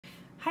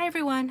Hi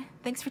everyone,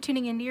 thanks for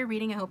tuning into your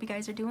reading. I hope you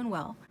guys are doing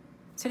well.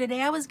 So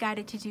today I was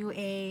guided to do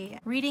a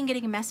reading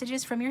getting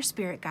messages from your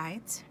spirit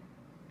guides.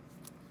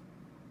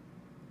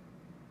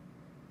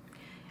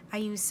 I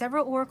use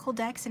several oracle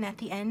decks, and at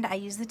the end I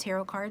use the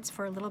tarot cards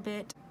for a little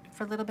bit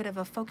of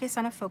a focus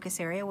on a focus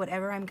area,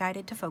 whatever I'm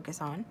guided to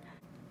focus on.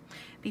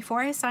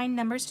 Before I assign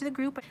numbers to the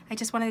group, I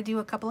just wanted to do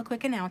a couple of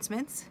quick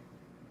announcements.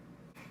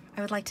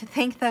 I would like to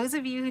thank those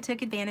of you who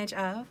took advantage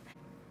of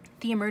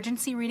the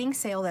emergency reading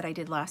sale that I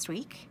did last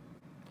week.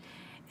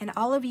 And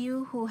all of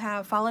you who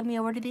have followed me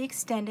over to the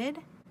extended,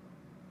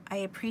 I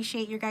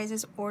appreciate your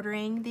guys'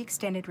 ordering the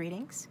extended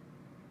readings.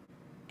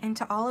 And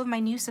to all of my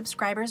new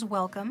subscribers,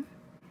 welcome.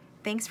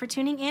 Thanks for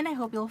tuning in. I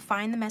hope you'll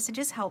find the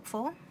messages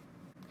helpful.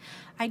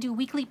 I do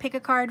weekly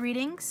pick-a-card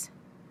readings.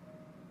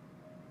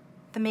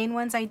 The main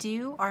ones I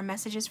do are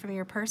messages from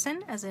your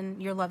person, as in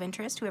your love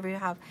interest, whoever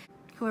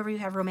you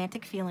have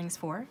romantic feelings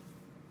for.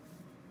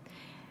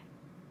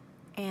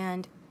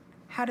 And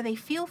how do they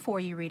feel for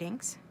you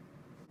readings,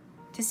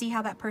 to see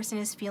how that person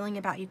is feeling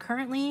about you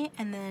currently,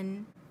 and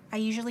then I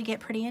usually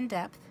get pretty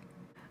in-depth.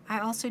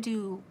 I also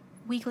do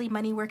weekly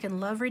money, work, and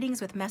love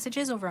readings with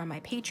messages over on my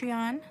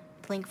Patreon.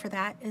 The link for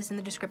that is in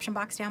the description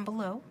box down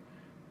below.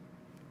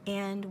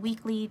 And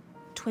weekly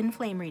twin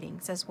flame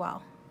readings as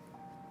well.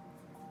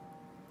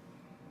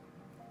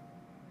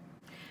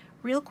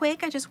 Real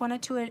quick, I just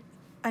wanted to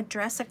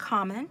address a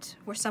comment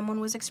where someone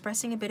was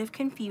expressing a bit of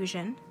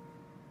confusion.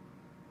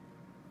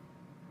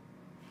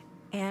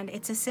 And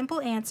it's a simple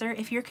answer.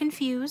 If you're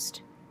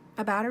confused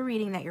about a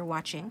reading that you're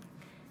watching,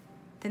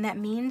 then that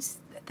means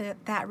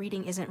that that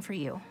reading isn't for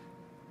you.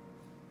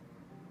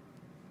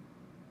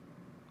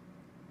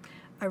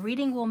 A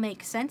reading will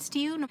make sense to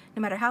you, no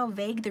matter how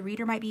vague the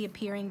reader might be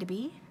appearing to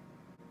be,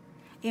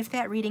 if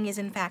that reading is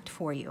in fact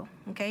for you,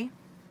 okay?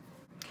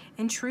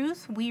 In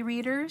truth, we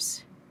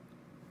readers,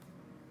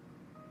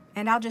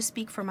 and I'll just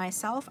speak for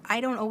myself, I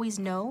don't always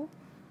know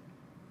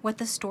what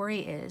the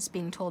story is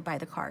being told by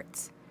the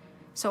cards.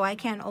 So I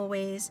can't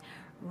always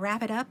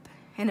wrap it up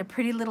in a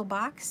pretty little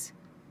box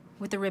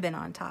with a ribbon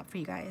on top for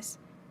you guys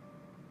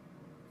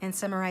and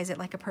summarize it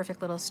like a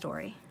perfect little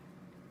story.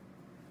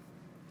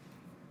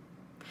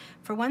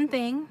 For one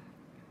thing,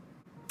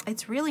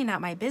 it's really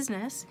not my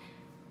business,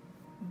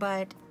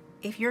 but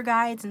if your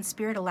guides and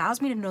spirit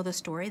allows me to know the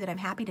story, then I'm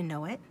happy to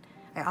know it.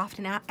 I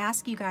often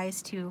ask you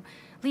guys to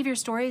leave your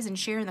stories and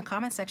share in the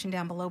comment section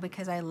down below,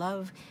 because I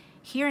love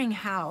hearing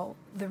how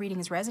the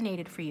readings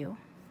resonated for you.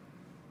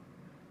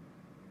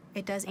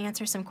 It does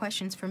answer some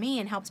questions for me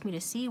and helps me to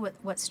see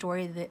what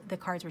story the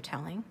cards were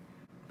telling.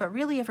 But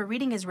really, if a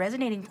reading is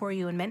resonating for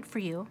you and meant for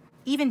you,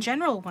 even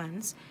general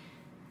ones,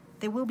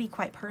 they will be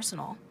quite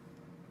personal.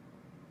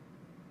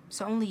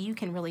 So only you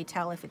can really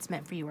tell if it's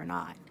meant for you or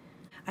not.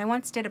 I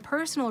once did a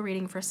personal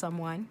reading for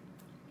someone,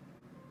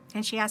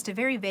 and she asked a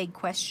very vague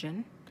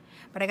question,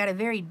 but I got a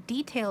very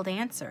detailed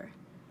answer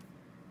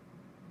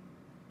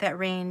that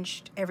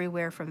ranged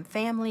everywhere from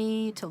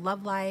family to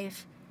love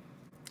life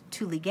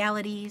to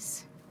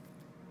legalities.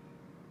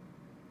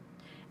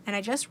 And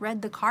I just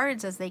read the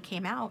cards as they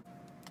came out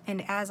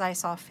and as I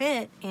saw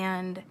fit,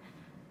 and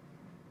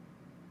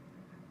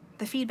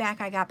the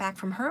feedback I got back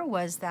from her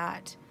was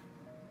that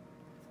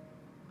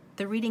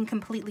the reading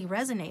completely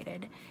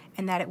resonated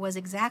and that it was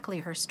exactly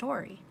her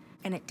story,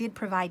 and it did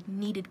provide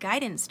needed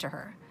guidance to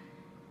her.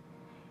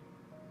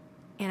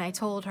 And I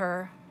told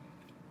her,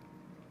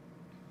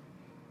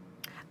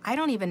 I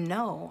don't even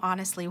know,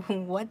 honestly,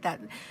 what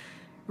that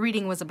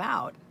reading was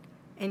about.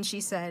 And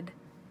she said,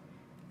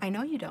 I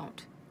know you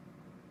don't.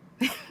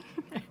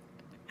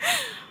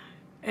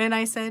 And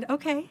I said,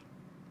 okay.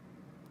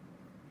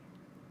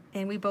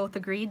 And we both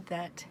agreed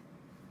that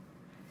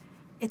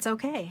it's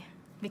okay,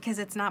 because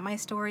it's not my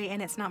story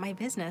and it's not my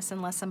business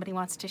unless somebody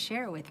wants to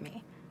share it with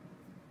me.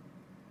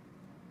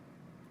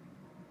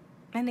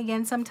 And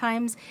again,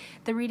 sometimes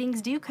the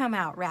readings do come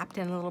out wrapped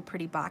in a little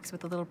pretty box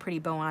with a little pretty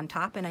bow on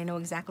top, and I know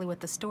exactly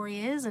what the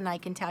story is, and I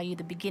can tell you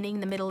the beginning,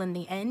 the middle, and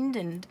the end,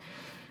 and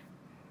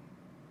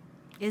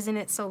isn't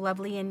it so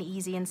lovely and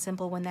easy and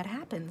simple when that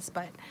happens?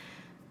 But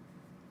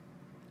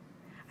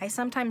I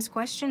sometimes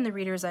question the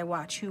readers I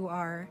watch who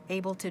are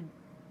able to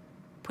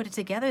put it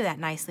together that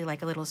nicely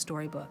like a little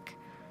storybook.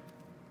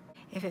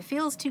 If it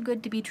feels too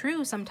good to be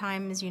true,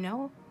 sometimes,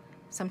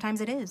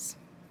 sometimes it is.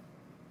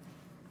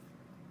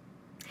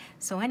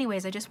 So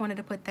anyways, I just wanted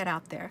to put that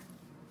out there.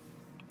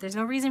 There's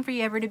no reason for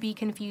you ever to be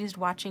confused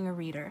watching a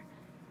reader.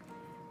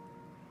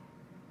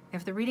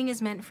 If the reading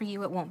is meant for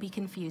you, it won't be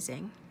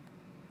confusing.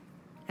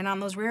 And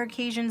on those rare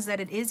occasions that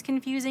it is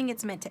confusing,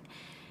 it's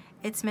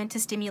meant to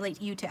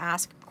stimulate you to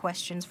ask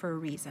questions for a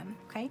reason,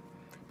 okay?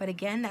 But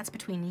again, that's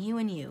between you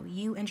and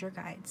your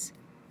guides.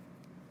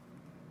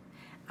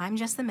 I'm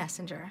just the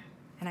messenger,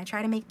 and I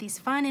try to make these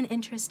fun and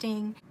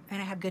interesting,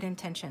 and I have good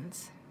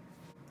intentions.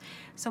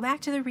 So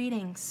back to the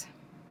readings.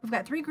 We've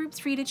got 3 groups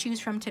for you to choose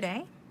from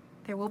today.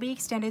 There will be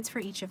extendeds for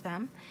each of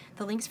them.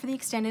 The links for the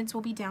extendeds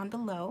will be down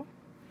below.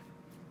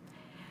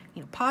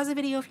 Pause the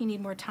video if you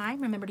need more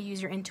time. Remember to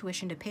use your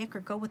intuition to pick,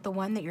 or go with the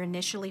one that you're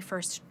initially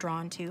first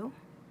drawn to.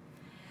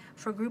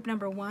 For group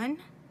number 1,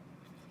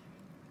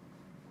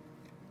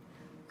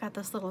 got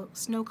this little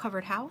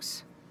snow-covered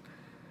house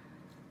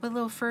with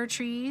little fir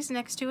trees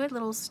next to it,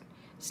 little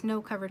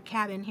snow-covered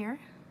cabin here.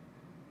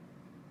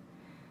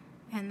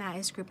 And that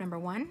is group number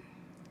 1.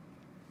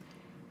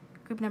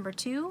 Group number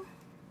 2,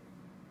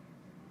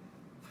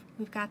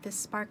 we've got this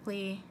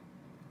sparkly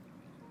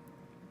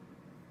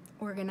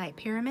orgonite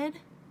pyramid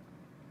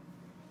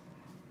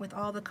with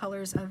all the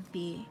colors of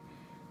the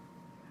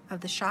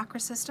chakra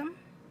system.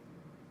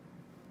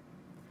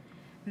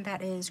 And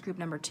that is group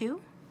number 2.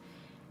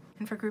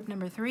 And for group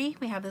number 3,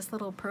 we have this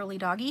little pearly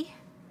doggy.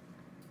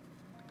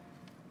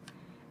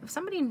 If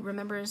somebody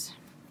remembers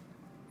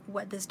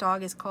what this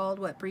dog is called,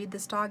 what breed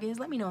this dog is,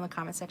 let me know in the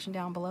comment section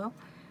down below.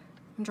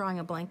 I'm drawing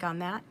a blank on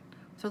that.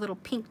 So a little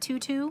pink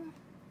tutu.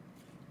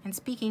 And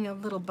speaking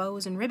of little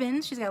bows and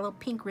ribbons, she's got a little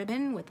pink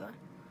ribbon with a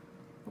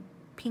little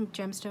pink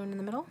gemstone in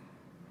the middle.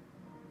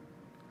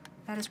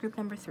 That is group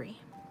number 3.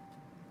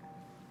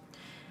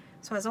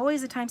 So as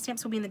always, the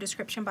timestamps will be in the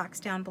description box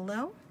down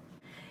below.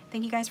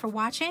 Thank you guys for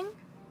watching.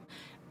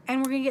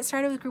 And we're going to get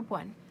started with group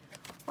 1.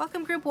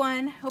 Welcome group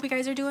 1. Hope you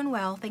guys are doing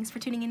well. Thanks for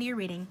tuning into your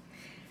reading.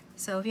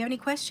 So if you have any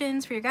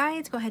questions for your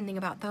guides, go ahead and think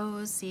about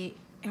those, and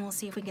we'll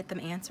see if we can get them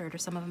answered or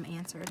some of them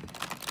answered.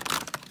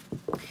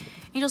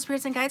 Angel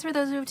spirits and guides, for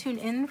those who have tuned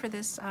in for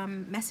this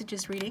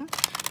messages reading,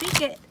 if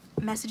you get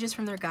messages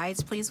from their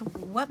guides, please,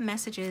 what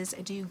messages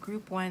do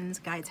group 1's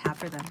guides have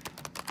for them?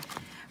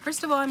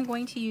 First of all, I'm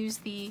going to use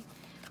the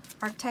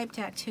archetype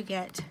deck to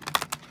get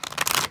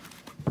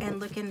and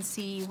look and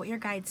see what your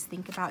guides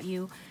think about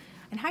you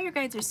and how your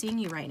guides are seeing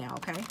you right now,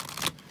 okay?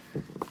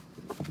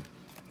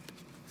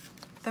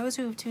 Those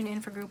who have tuned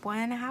in for group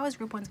 1, how is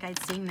group 1's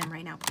guides seeing them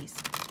right now, please?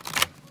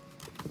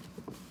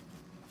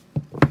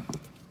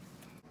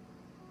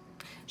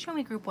 Show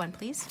me group 1,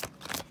 please.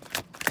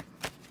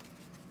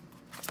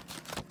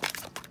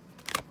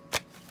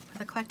 For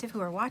the collective who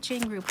are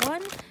watching group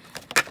 1,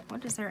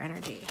 what is their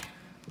energy?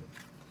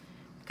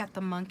 We've got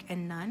the monk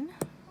and nun.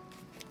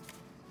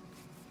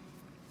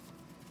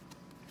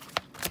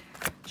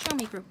 Show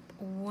me group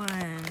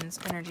 1's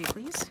energy,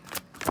 please.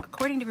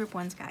 According to group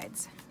 1's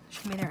guides,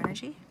 show me their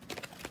energy.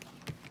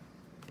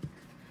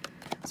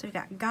 So we've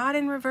got God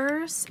in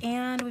reverse,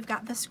 and we've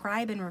got the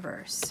scribe in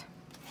reverse.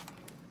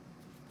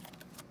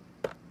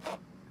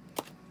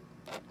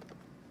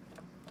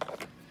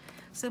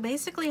 So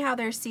basically how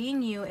they're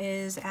seeing you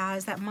is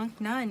as that monk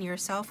nun, you're a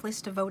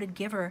selfless, devoted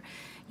giver.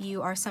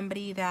 You are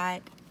somebody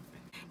that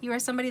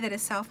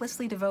is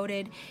selflessly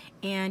devoted,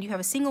 and you have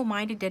a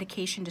single-minded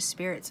dedication to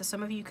spirit. So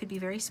some of you could be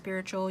very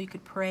spiritual. You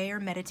could pray or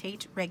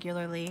meditate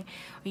regularly,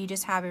 or you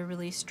just have a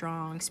really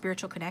strong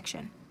spiritual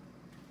connection.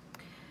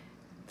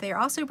 They're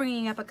also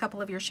bringing up a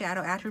couple of your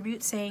shadow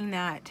attributes, saying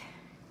that,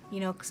 you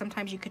know,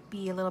 sometimes you could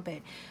be a little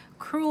bit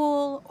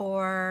cruel,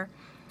 or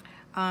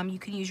you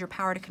can use your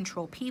power to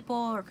control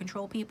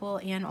people,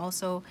 and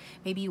also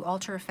maybe you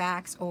alter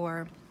facts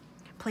or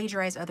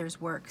plagiarize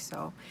others' work.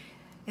 So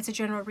it's a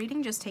general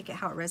reading, just take it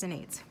how it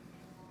resonates.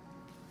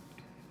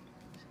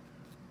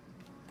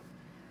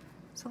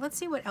 So let's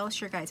see what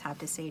else your guides have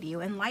to say to you.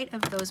 In light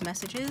of those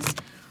messages,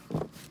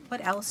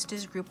 what else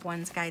does group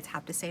 1's guides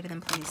have to say to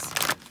them, please?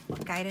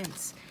 What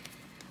guidance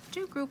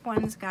do group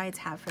 1's guides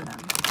have for them?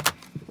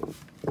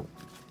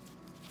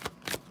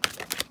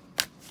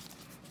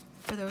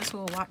 For those who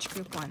will watch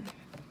group 1.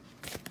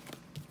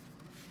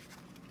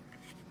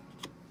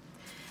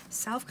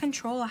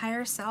 Self-control,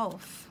 higher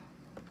self.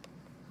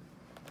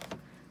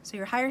 So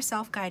your higher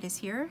self guide is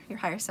here, your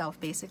higher self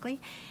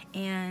basically,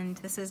 and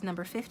this is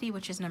number 50,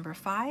 which is number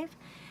 5.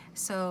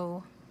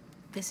 So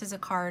this is a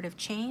card of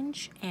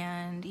change,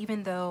 and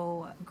even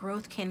though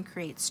growth can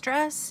create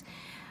stress,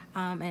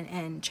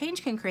 and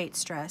change can create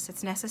stress,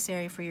 it's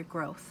necessary for your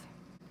growth.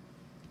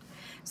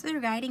 So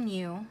they're guiding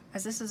you,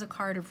 as this is a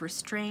card of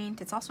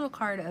restraint. It's also a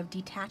card of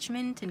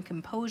detachment and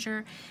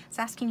composure. It's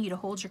asking you to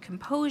hold your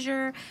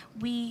composure.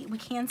 We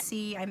can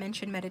see, I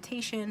mentioned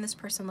meditation. This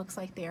person looks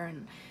like they're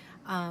in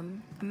a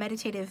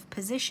meditative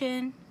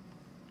position.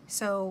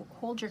 So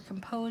hold your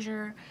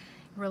composure,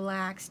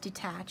 relax,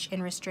 detach,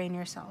 and restrain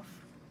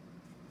yourself.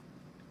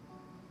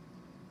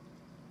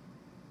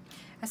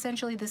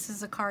 Essentially, this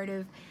is a card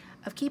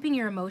of keeping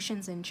your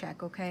emotions in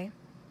check, okay?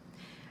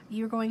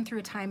 You're going through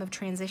a time of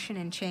transition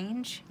and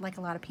change, like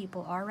a lot of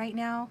people are right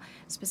now.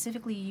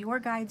 Specifically, your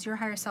guides, your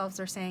higher selves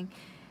are saying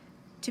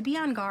to be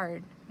on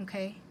guard,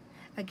 okay,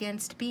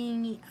 against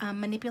being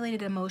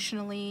manipulated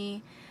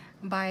emotionally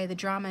by the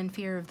drama and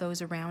fear of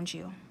those around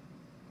you.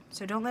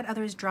 So don't let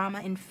others'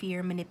 drama and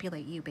fear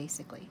manipulate you,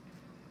 basically.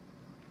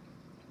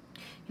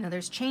 You know,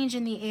 there's change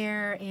in the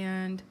air,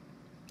 and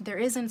there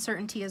is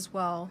uncertainty as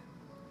well.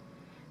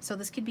 So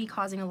this could be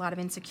causing a lot of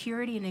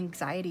insecurity and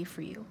anxiety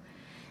for you.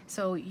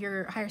 So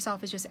your higher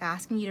self is just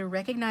asking you to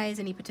recognize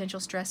any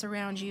potential stress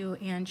around you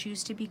and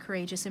choose to be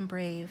courageous and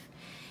brave.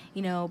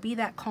 You know, be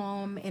that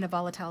calm in a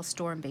volatile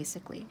storm,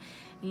 basically.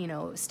 You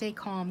know, stay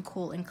calm,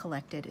 cool, and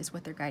collected is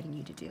what they're guiding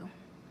you to do.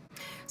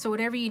 So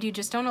whatever you do,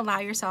 just don't allow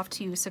yourself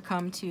to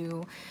succumb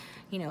to,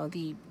 you know,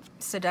 the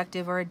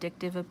seductive or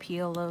addictive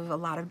appeal of a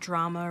lot of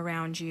drama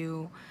around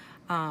you.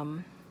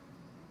 You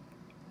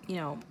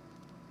know,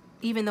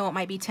 even though it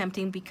might be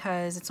tempting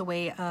because it's a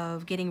way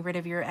of getting rid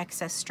of your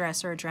excess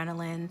stress or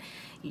adrenaline,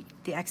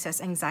 the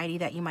excess anxiety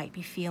that you might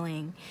be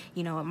feeling.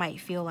 You know, it might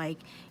feel like,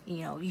 you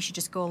know, you should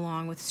just go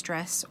along with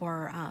stress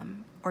or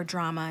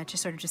drama to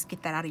sort of just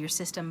get that out of your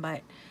system.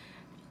 But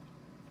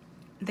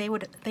they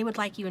would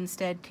like you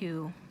instead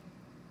to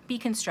be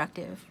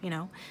constructive, you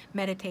know,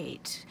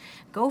 meditate,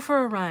 go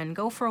for a run,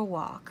 go for a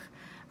walk,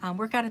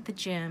 work out at the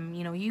gym,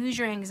 you know, use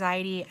your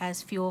anxiety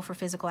as fuel for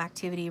physical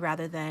activity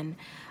rather than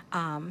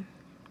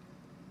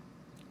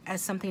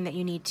as something that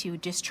you need to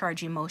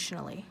discharge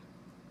emotionally.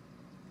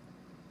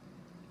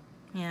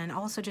 And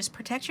also just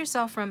protect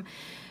yourself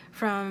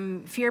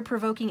from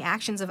fear-provoking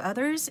actions of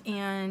others,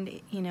 and,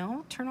 you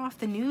know, turn off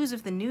the news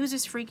if the news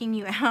is freaking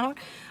you out,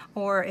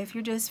 or if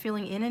you're just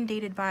feeling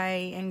inundated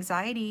by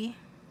anxiety,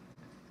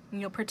 you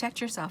know,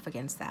 protect yourself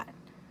against that.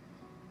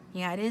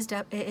 Yeah, it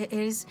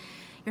is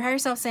your higher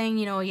self saying,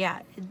 you know, yeah,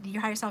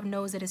 your higher self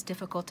knows that it's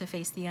difficult to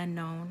face the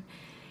unknown,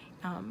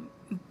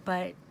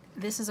 but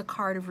this is a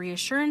card of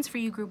reassurance for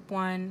you, Group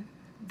 1,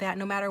 that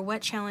no matter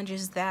what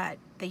challenges that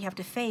you have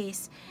to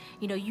face,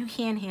 you know, you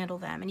can handle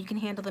them, and you can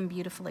handle them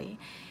beautifully.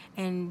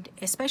 And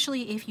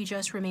especially if you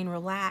just remain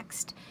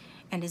relaxed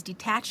and as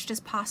detached as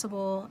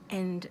possible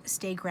and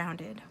stay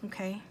grounded,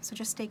 okay? So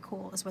just stay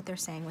cool is what they're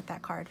saying with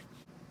that card.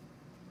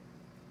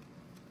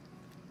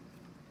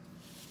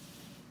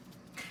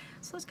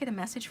 So let's get a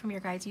message from your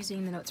guides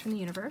using the notes from the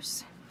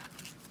universe.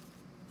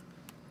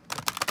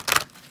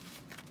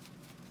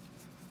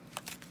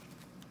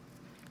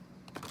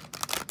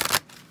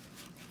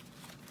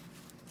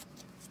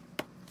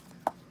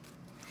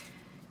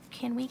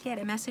 Can we get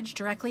a message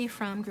directly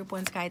from Group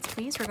 1's guides,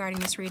 please, regarding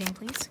this reading,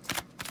 please?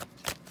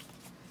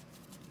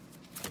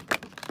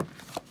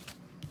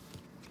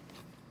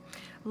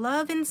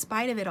 Love in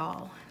spite of it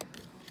all.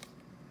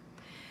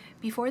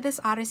 Before this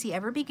odyssey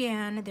ever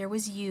began, there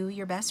was you,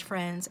 your best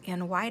friends,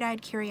 and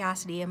wide-eyed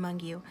curiosity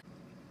among you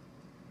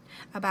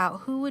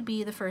about who would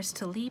be the first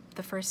to leap,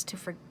 the first to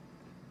forget,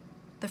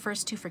 the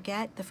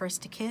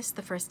first to kiss,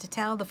 the first to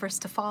tell, the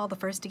first to fall, the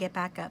first to get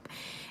back up,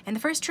 and the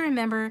first to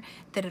remember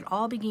that it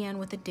all began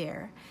with a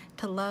dare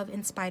to love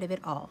in spite of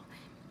it all.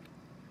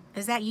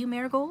 Is that you,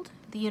 Marigold?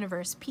 The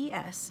universe.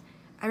 P.S.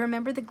 I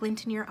remember the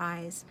glint in your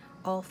eyes,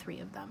 all three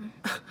of them.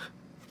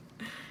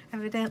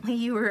 Evidently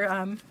you were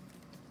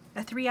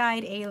a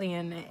three-eyed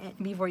alien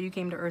before you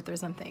came to Earth or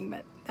something,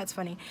 but that's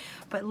funny.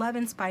 But love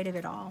in spite of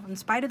it all. In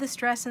spite of the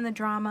stress and the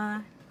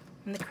drama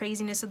and the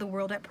craziness of the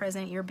world at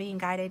present, you're being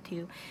guided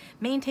to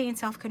maintain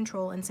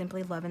self-control and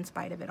simply love in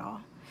spite of it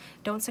all.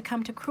 Don't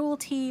succumb to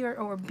cruelty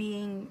or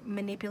being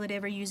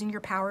manipulative or using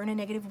your power in a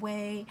negative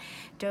way.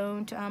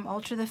 Don't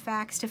alter the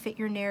facts to fit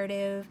your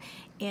narrative,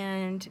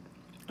 and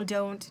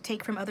don't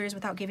take from others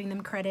without giving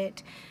them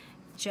credit.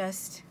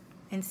 Just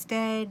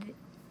instead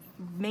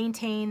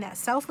maintain that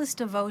selfless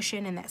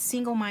devotion and that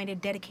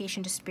single-minded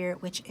dedication to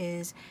spirit, which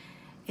is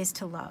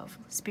to love.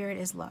 Spirit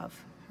is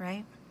love,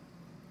 right?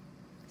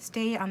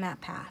 Stay on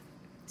that path.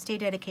 Stay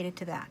dedicated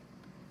to that.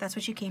 That's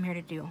what you came here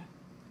to do.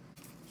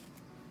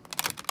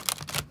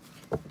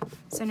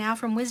 So now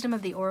from Wisdom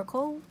of the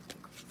Oracle,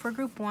 for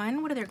Group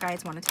 1, what do their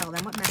guides want to tell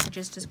them? What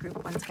messages does Group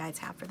 1's guides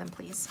have for them,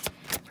 please,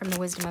 from the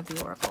Wisdom of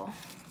the Oracle?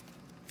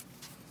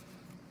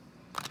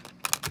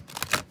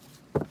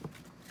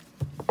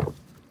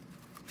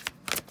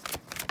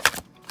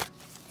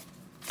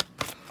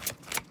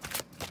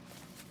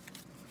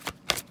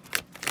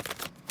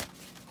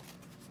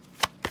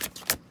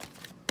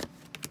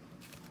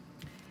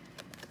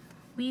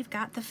 We've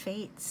got the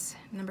Fates,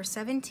 number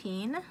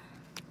 17,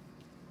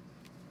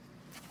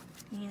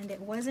 and it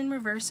was in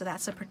reverse, so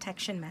that's a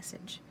protection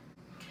message.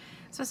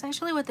 So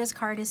essentially what this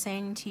card is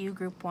saying to you,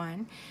 Group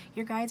 1,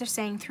 your guides are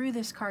saying through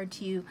this card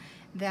to you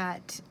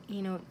that,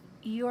 you know,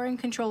 you're in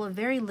control of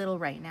very little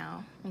right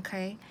now,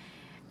 okay?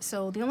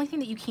 So the only thing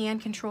that you can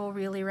control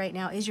really right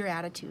now is your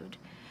attitude.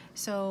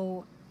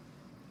 So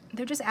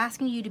they're just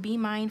asking you to be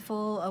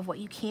mindful of what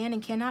you can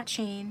and cannot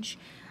change.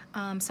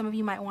 Some of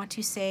you might want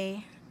to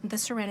say the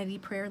Serenity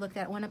Prayer. Look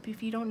that one up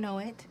if you don't know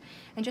it.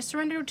 And just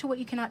surrender to what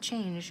you cannot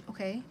change,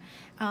 okay?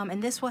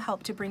 And this will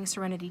help to bring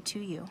serenity to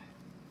you.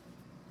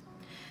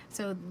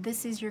 So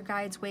this is your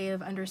guide's way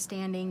of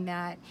understanding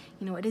that,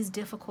 you know, it is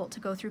difficult to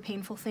go through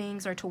painful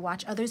things or to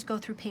watch others go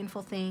through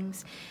painful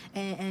things,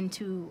 and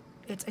to,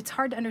 it's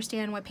hard to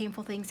understand why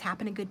painful things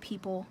happen to good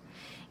people.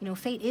 You know,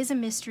 fate is a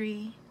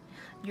mystery.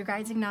 Your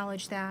guides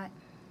acknowledge that.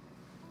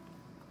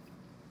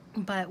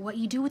 But what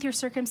you do with your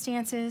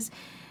circumstances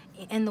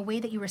and the way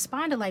that you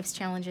respond to life's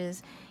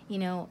challenges, you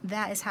know,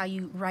 that is how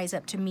you rise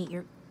up to meet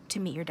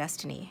your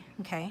destiny,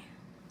 okay?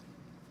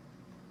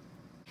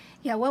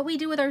 Yeah, what we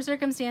do with our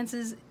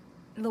circumstances,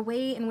 the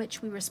way in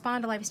which we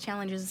respond to life's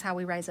challenges is how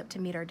we rise up to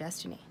meet our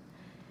destiny.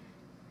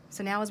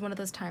 So now is one of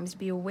those times to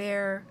be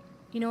aware,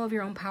 you know, of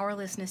your own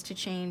powerlessness to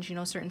change, you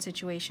know, certain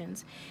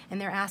situations.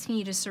 And they're asking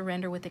you to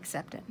surrender with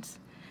acceptance.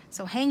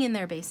 So hang in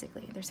there,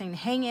 basically. They're saying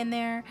hang in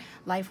there,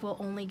 life will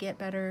only get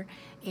better,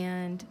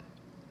 and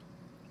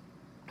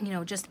you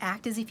know, just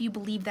act as if you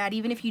believe that.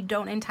 Even if you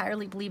don't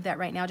entirely believe that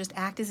right now, just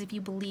act as if you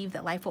believe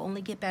that life will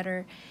only get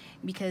better,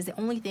 because the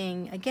only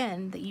thing,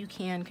 again, that you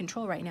can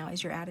control right now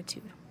is your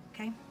attitude,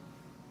 okay?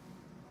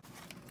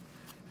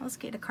 Let's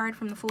get a card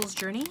from the Fool's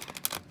Journey.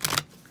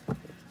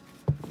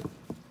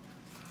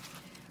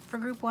 For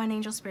Group 1,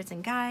 Angel, Spirits,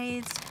 and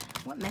Guides,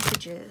 what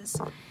messages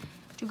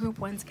do Group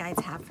 1's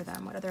guides have for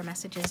them? What other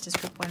messages does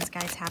Group 1's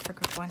guides have for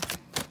Group 1?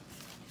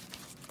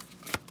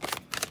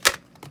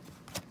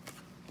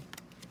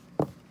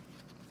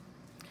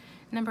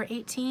 Number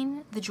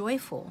 18, the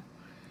Joyful.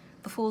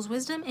 The Fool's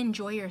Wisdom,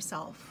 enjoy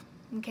yourself.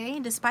 Okay?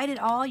 Despite it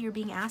all, you're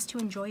being asked to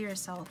enjoy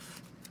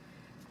yourself.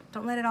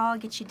 Don't let it all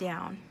get you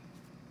down.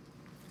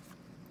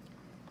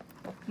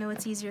 I know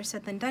it's easier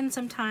said than done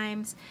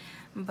sometimes,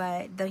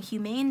 but the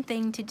humane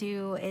thing to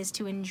do is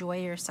to enjoy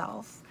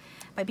yourself.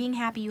 By being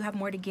happy, you have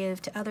more to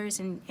give to others,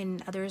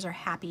 and others are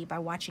happy. By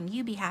watching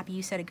you be happy,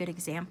 you set a good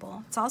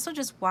example. It's also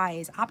just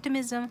wise.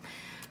 Optimism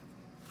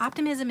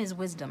is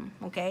wisdom,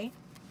 okay?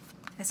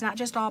 It's not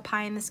just all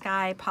pie in the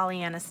sky,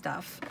 Pollyanna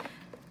stuff.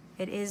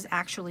 It is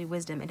actually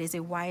wisdom. It is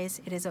a wise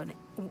and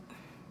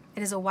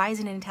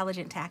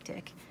intelligent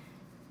tactic.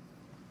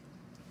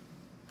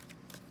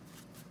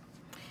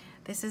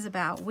 This is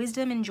about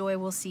wisdom and joy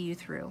will see you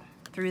through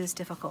this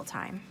difficult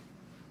time.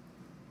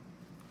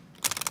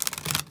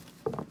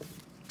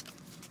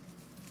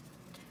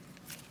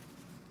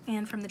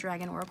 And from the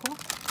Dragon Oracle,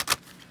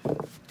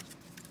 let's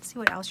see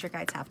what else your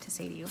guides have to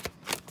say to you.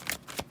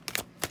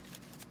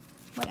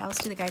 What else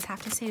do the guides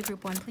have to say to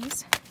Group 1,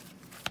 please?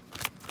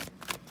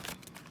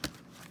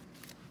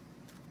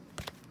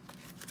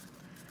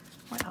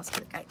 What else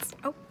do the guides?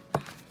 Oh.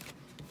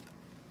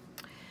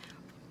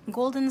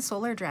 Golden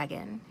Solar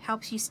Dragon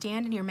helps you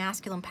stand in your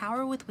masculine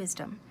power with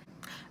wisdom.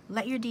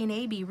 Let your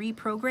DNA be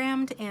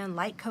reprogrammed and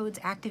light codes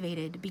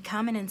activated.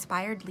 Become an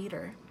inspired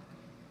leader.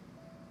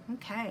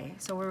 Okay,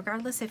 so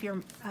regardless if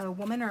you're a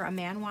woman or a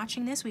man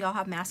watching this, we all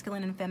have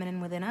masculine and feminine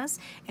within us,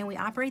 and we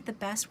operate the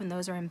best when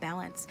those are in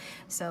balance.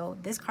 So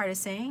this card is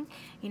saying,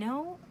 you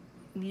know,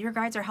 your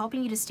guides are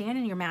helping you to stand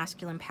in your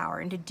masculine power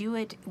and to do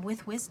it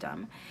with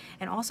wisdom.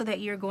 And also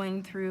that you're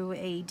going through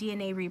a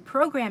DNA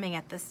reprogramming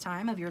at this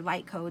time of your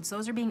light codes.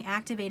 Those are being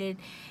activated,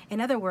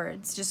 in other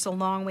words, just a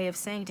long way of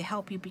saying to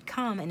help you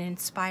become an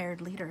inspired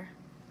leader,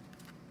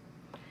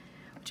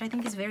 which I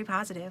think is very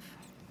positive.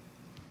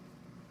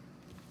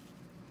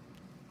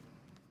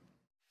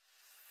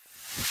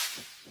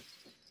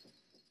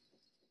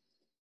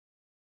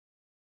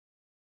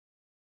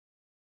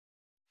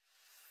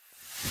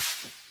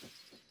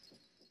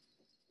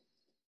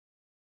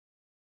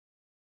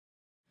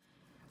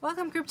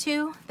 Welcome, Group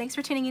 2. Thanks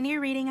for tuning into your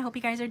reading. I hope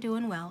you guys are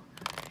doing well.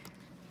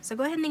 So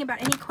go ahead and think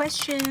about any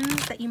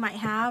questions that you might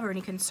have or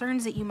any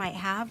concerns that you might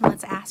have.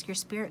 Let's ask your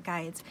spirit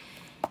guides.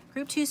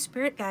 Group 2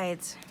 spirit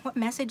guides, what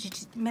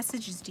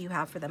messages do you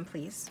have for them,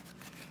 please?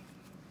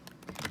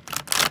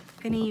 I'm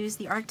going to use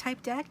the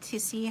archetype deck to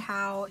see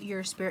how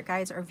your spirit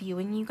guides are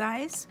viewing you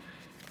guys.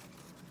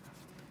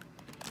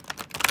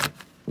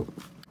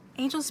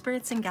 Angel,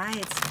 spirits, and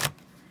guides,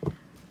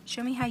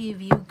 show me how you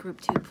view Group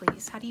 2,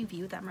 please. How do you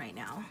view them right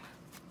now?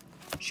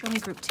 Show me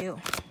Group 2.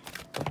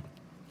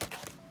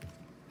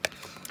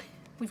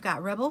 We've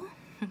got Rebel,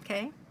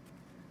 okay.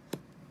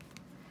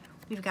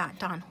 We've got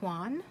Don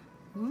Juan.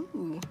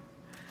 Ooh.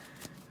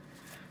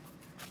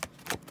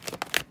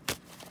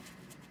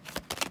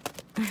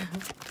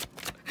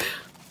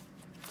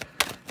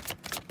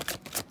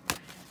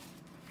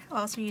 How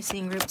else are you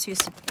seeing Group 2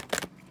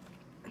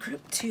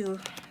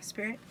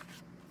 spirit?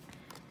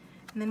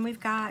 And then we've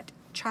got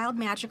Child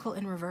Magical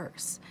in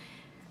reverse.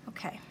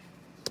 Okay.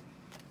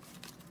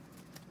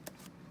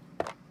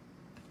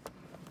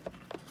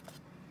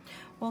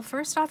 Well,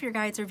 first off, your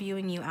guides are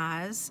viewing you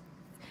as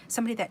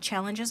somebody that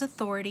challenges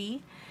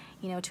authority,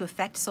 you know, to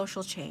affect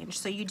social change.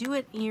 So you do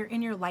it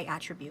in your light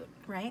attribute,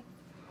 right?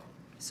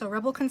 So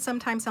rebel can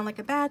sometimes sound like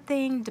a bad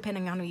thing,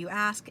 depending on who you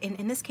ask. And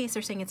in this case,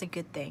 they're saying it's a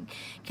good thing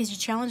because you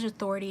challenge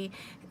authority,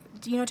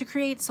 you know, to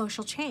create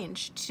social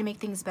change, to make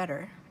things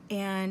better.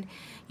 And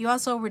you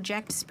also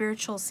reject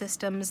spiritual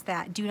systems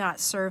that do not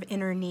serve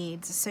inner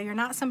needs. So you're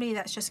not somebody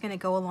that's just going to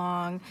go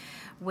along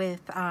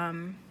with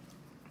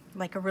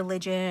like a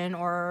religion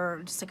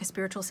or just like a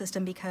spiritual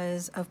system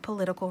because of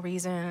political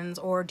reasons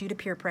or due to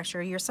peer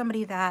pressure. You're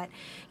somebody that,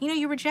 you know,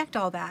 you reject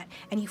all that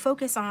and you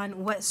focus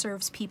on what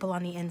serves people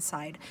on the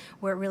inside,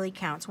 where it really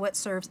counts, what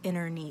serves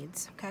inner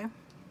needs, okay?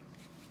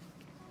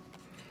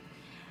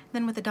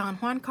 Then with the Don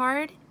Juan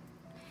card,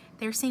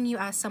 they're seeing you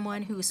as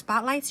someone who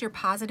spotlights your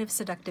positive,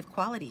 seductive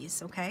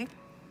qualities, okay?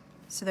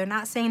 So they're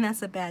not saying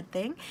that's a bad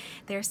thing.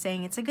 They're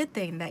saying it's a good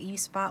thing that you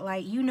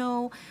spotlight. You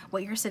know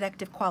what your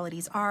seductive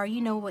qualities are.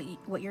 You know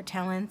what your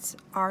talents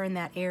are in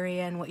that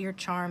area and what your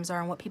charms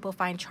are and what people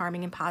find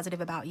charming and positive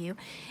about you.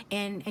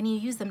 And you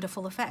use them to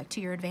full effect,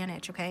 to your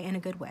advantage, okay, in a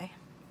good way.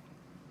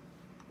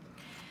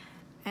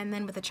 And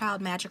then with the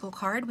Child Magical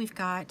card, we've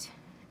got,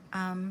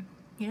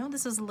 you know,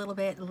 this is a little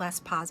bit less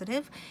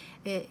positive.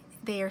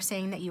 They are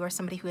saying that you are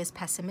somebody who is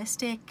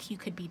pessimistic. You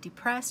could be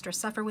depressed or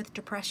suffer with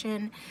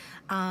depression,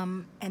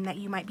 and that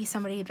you might be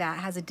somebody that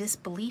has a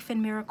disbelief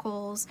in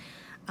miracles.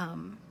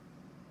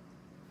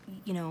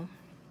 You know,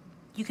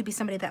 you could be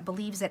somebody that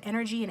believes that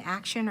energy and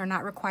action are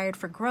not required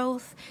for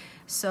growth.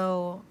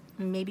 So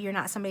maybe you're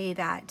not somebody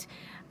that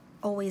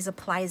always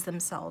applies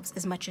themselves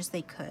as much as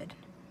they could.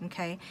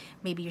 Okay,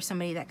 maybe you're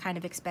somebody that kind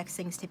of expects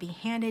things to be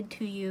handed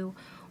to you,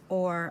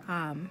 or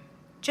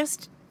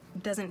just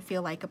doesn't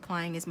feel like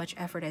applying as much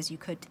effort as you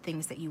could to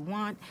things that you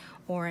want,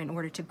 or in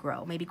order to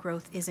grow. Maybe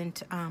growth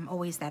isn't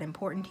always that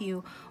important to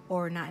you,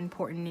 or not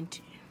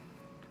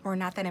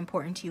that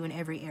important to you in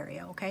every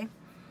area. Okay,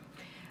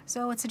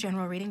 so it's a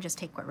general reading. Just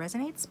take what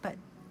resonates, but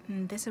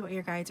this is what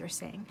your guides are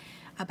saying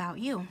about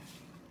you.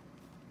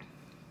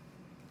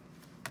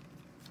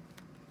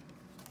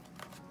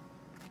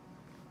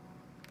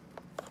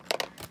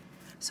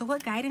 So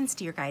what guidance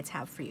do your guides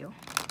have for you?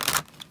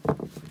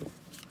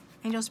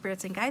 Angel,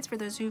 spirits, and guides, for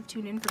those who've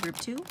tuned in for group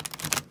 2,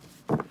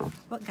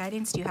 what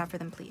guidance do you have for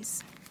them,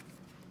 please?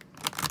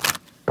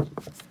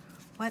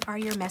 What are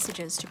your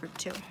messages to group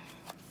 2?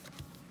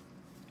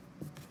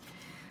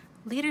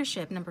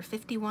 Leadership, number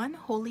 51,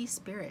 Holy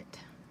Spirit.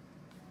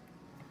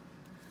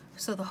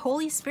 So the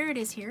Holy Spirit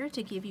is here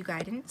to give you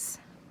guidance.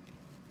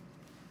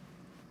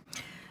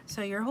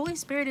 So your Holy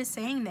Spirit is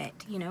saying that,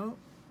 you know,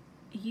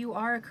 you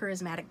are a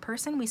charismatic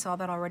person. We saw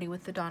that already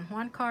with the Don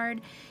Juan card.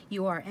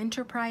 You are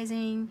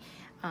enterprising.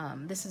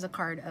 This is a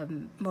card of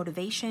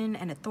motivation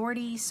and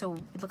authority, so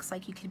it looks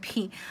like you could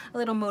be a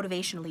little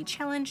motivationally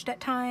challenged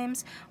at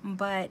times,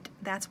 but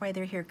that's why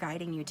they're here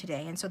guiding you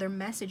today. And so their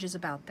message is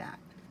about that.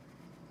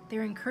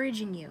 They're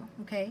encouraging you,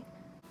 okay?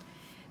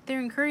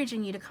 They're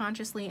encouraging you to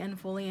consciously and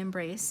fully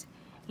embrace,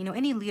 you know,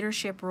 any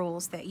leadership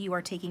roles that you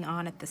are taking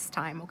on at this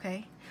time,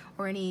 okay?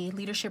 Or any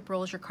leadership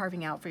roles you're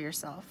carving out for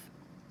yourself.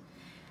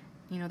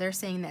 You know, they're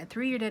saying that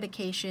through your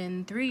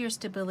dedication, through your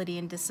stability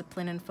and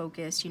discipline and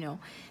focus, you know,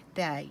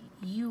 that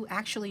you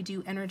actually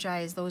do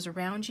energize those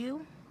around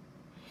you,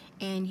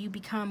 and you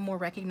become more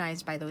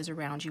recognized by those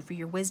around you for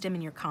your wisdom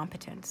and your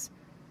competence.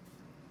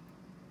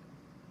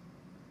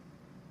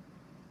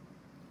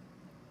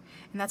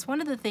 And that's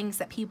one of the things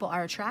that people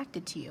are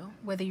attracted to you,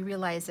 whether you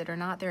realize it or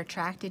not. They're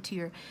attracted to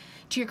your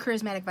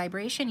charismatic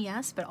vibration,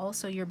 yes, but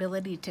also your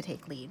ability to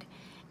take lead.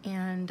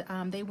 And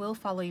they will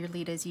follow your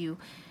lead as you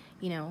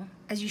know,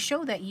 as you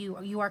show that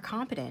you are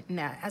competent. And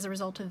as a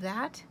result of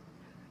that,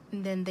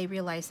 then they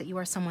realize that you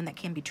are someone that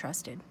can be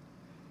trusted.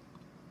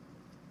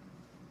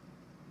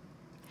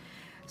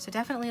 So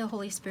definitely the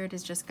Holy Spirit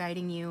is just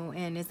guiding you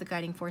and is the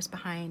guiding force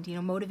behind, you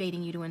know,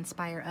 motivating you to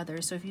inspire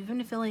others. So if you've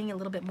been feeling a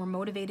little bit more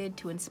motivated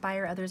to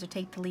inspire others or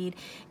take the lead,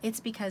 it's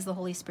because the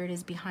Holy Spirit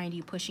is behind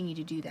you, pushing you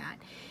to do that.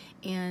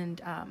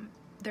 And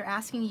they're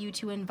asking you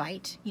to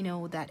invite, you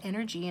know, that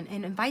energy and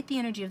invite the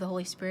energy of the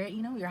Holy Spirit,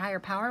 you know, your higher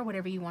power,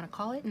 whatever you want to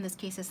call it. In this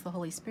case, it's the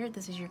Holy Spirit.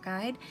 This is your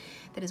guide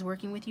that is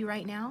working with you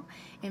right now.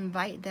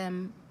 Invite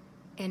them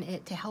and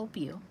it to help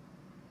you,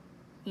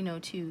 you know,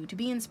 to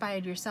be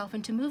inspired yourself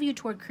and to move you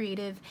toward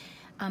creative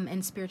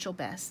and spiritual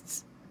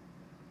bests.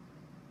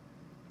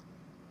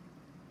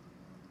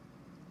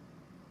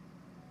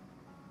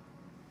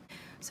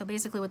 So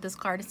basically what this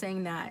card is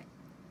saying that,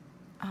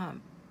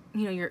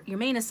 you know, your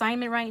main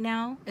assignment right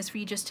now is for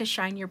you just to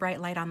shine your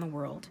bright light on the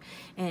world.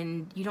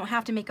 And you don't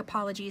have to make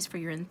apologies for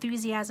your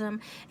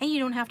enthusiasm, and you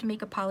don't have to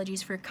make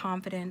apologies for your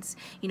confidence,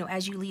 you know,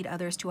 as you lead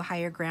others to a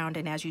higher ground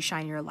and as you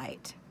shine your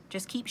light.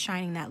 Just keep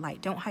shining that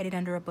light. Don't hide it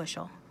under a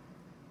bushel.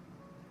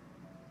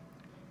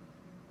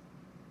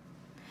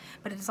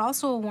 But it's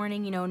also a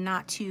warning, you know,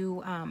 not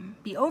to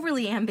be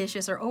overly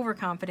ambitious or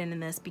overconfident in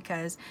this,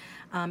 because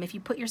if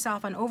you put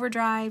yourself on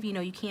overdrive, you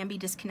know, you can be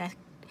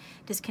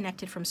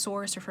disconnected from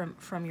source or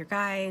from your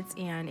guides,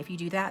 and if you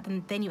do that,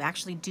 then you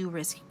actually do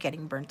risk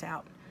getting burnt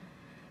out.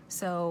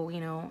 So, you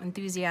know,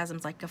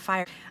 enthusiasm's like a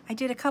fire. I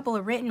did a couple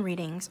of written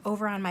readings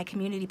over on my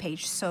community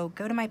page, so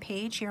go to my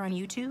page here on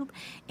YouTube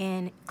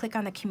and click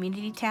on the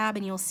community tab,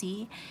 and you'll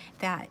see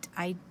that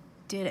I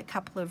did a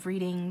couple of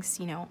readings,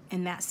 you know,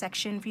 in that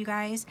section for you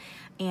guys,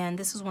 and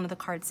this is one of the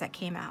cards that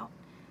came out.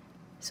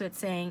 So it's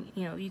saying,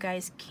 you know, you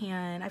guys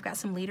can, I've got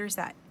some leaders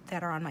that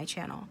are on my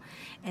channel,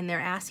 and they're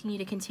asking you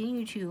to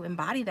continue to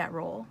embody that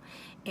role,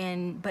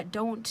 but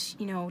don't,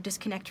 you know,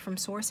 disconnect from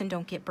source and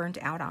don't get burnt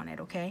out on it,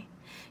 okay?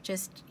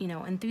 Just, you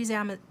know,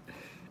 enthusiasm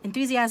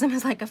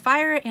is like a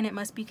fire, and it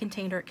must be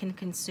contained or it can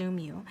consume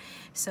you.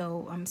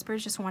 So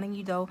Spirit's just wanting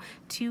you, though,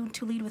 to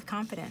lead with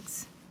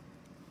confidence.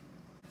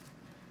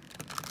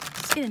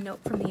 Let's get a note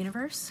from the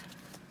universe.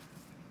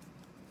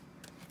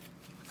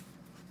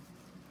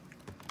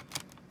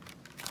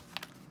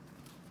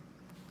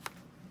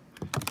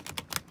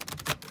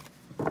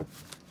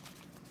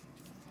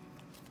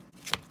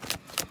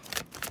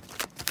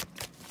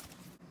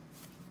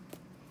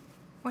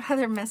 What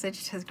other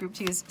message does Group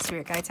 2's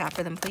Spirit Guides have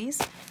for them, please?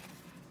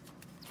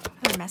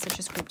 What other message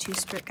does Group 2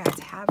 Spirit Guides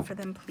have for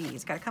them,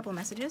 please? Got a couple of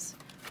messages.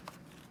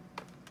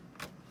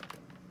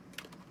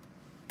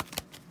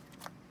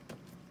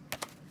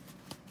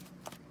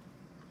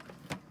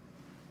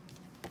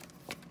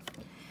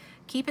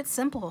 Keep it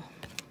simple.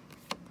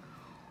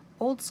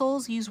 Old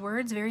souls use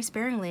words very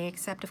sparingly,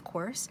 except of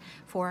course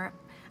for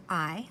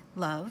I,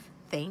 love,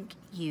 thank,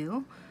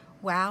 you,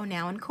 wow,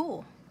 now, and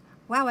cool.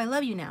 Wow, I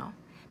love you now.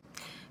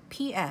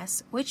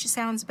 P.S. Which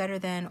sounds better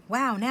than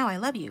wow, now I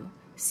love you?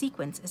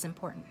 Sequence is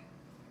important.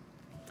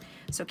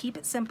 So keep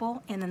it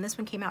simple. And then this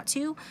one came out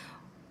too.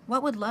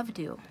 What would love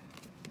do?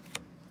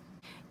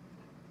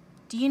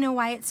 Do you know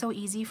why it's so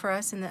easy for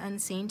us in the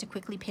unseen to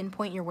quickly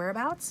pinpoint your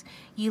whereabouts?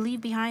 You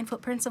leave behind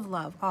footprints of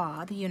love.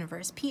 Aw, the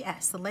universe.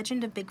 P.S. The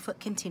legend of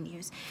Bigfoot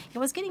continues. I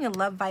was getting a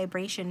love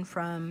vibration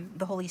from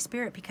the Holy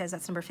Spirit because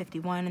that's number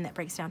 51 and that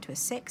breaks down to a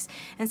 6.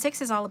 And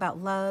 6 is all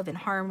about love and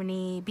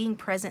harmony, being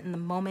present in the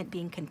moment,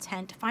 being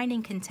content,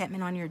 finding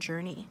contentment on your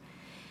journey.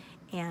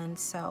 And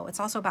so it's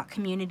also about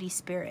community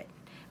spirit,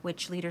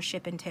 which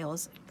leadership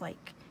entails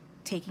like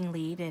taking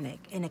lead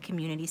in a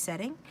community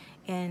setting,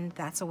 and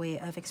that's a way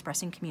of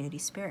expressing community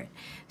spirit.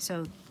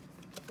 So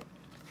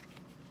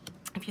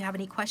if you have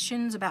any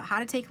questions about how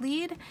to take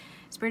lead,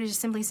 Spirit is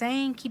just simply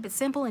saying keep it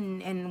simple,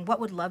 and what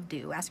would love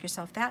do? Ask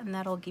yourself that, and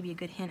that'll give you a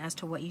good hint as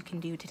to what you can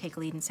do to take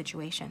lead in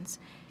situations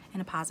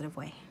in a positive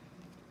way.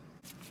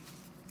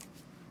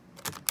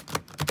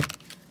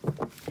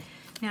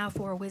 Now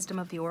for wisdom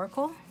of the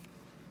Oracle.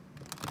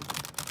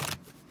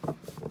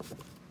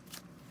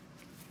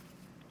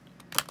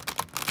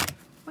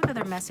 What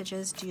other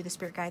messages do the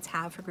Spirit Guides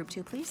have for Group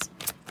 2, please?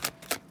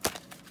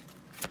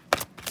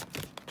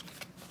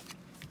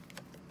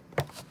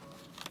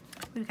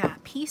 We've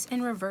got Peace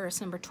in Reverse,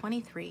 number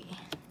 23.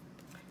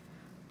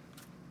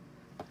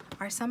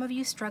 Are some of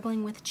you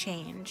struggling with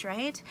change,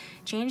 right?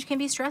 Change can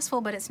be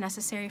stressful, but it's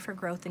necessary for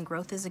growth, and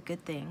growth is a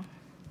good thing.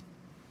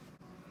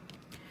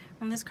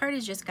 And this card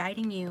is just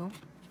guiding you,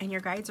 and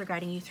your guides are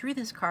guiding you through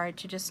this card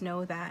to just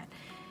know that,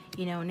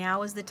 you know,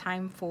 now is the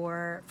time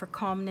for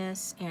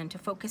calmness and to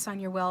focus on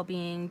your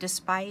well-being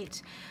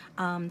despite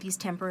these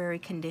temporary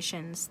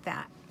conditions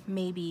that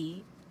may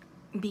be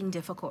being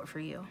difficult for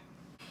you.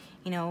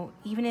 You know,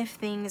 even if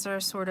things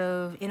are sort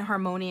of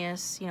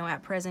inharmonious, you know,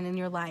 at present in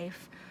your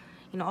life,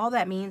 you know, all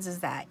that means is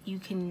that you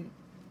can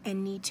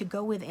and need to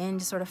go within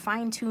to sort of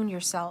fine-tune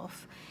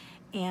yourself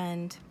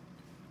and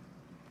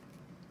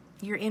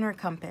your inner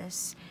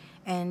compass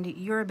and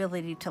your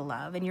ability to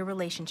love and your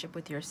relationship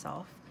with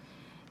yourself.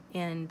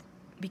 And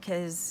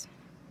because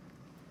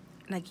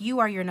like you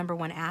are your number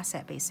one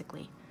asset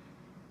basically.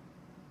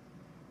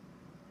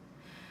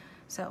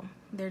 So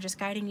they're just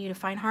guiding you to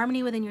find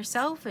harmony within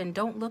yourself and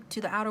don't look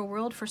to the outer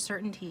world for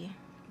certainty.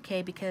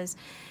 Okay, because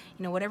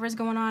you know whatever's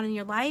going on in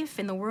your life,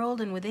 in the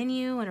world and within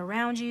you and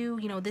around you,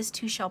 you know, this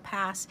too shall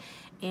pass,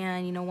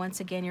 and you know, once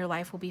again your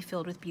life will be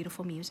filled with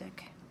beautiful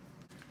music.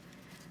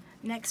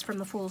 Next, from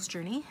the Fool's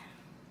Journey.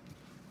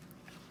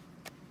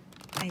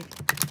 I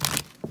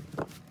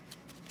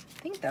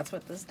think that's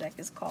what this deck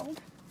is called.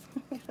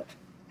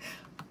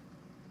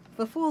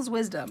 The Fool's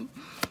Wisdom.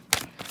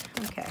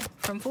 Okay,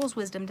 from Fool's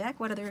Wisdom deck,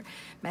 what other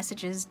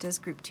messages does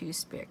Group 2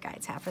 Spirit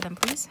Guides have for them,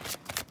 please?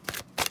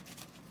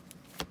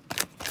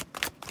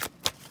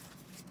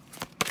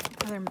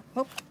 Other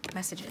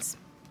messages.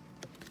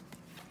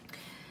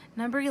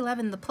 Number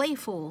 11, the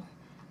Playful.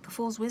 The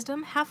Fool's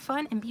Wisdom, have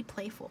fun and be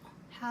playful.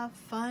 Have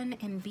fun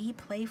and be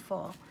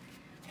playful.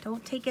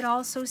 Don't take it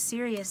all so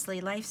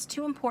seriously. Life's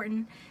too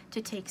important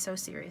to take so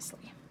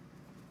seriously.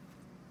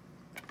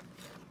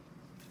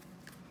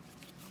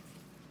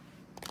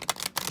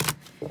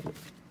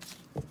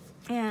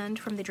 And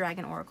from the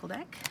Dragon Oracle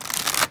deck,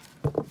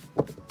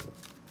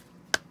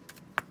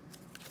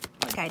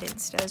 what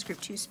guidance does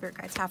Group 2 Spirit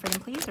Guides have for them,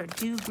 please? Or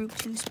do Group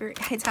 2 Spirit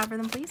Guides have for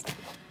them, please?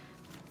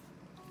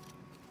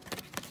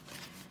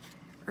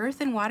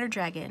 Earth and Water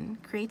Dragon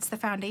creates the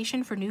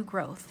foundation for new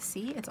growth.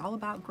 See, it's all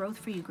about growth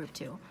for you, Group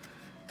 2.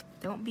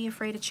 Don't be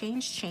afraid of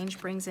change. Change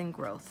brings in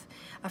growth.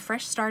 A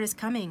fresh start is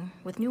coming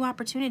with new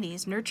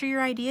opportunities. Nurture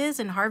your ideas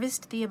and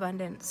harvest the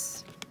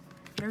abundance.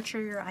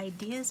 Nurture your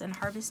ideas and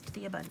harvest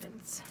the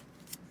abundance.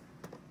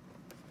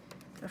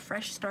 A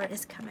fresh start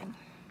is coming.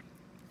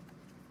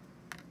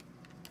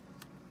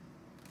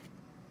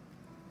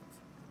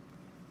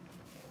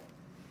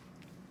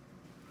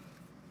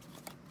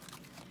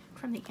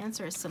 From the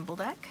Answer is Symbol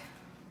deck.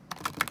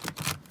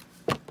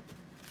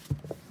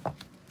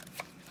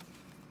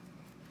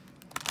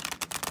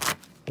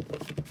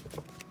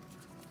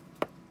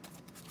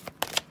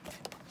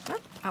 Oh,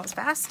 that was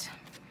fast.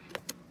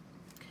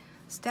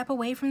 Step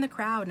away from the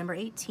crowd, number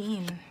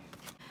 18. So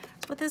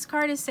what this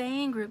card is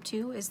saying, Group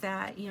 2, is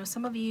that, you know,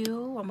 some of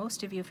you, or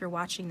most of you, if you're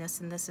watching this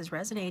and this is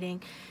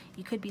resonating,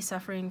 you could be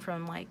suffering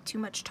from like too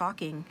much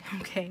talking,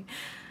 okay?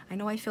 I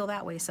know I feel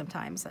that way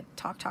sometimes, like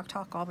talk, talk,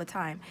 talk all the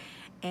time.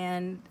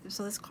 And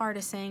so this card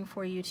is saying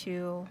for you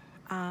to,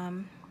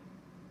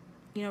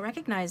 you know,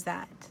 recognize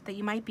that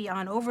you might be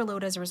on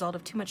overload as a result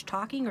of too much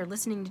talking or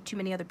listening to too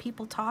many other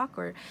people talk,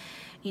 or,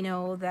 you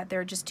know, that there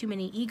are just too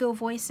many ego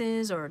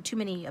voices or too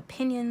many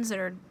opinions that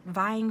are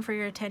vying for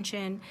your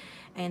attention.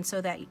 And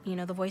so that, you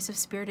know, the voice of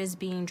Spirit is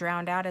being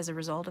drowned out as a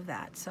result of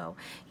that. So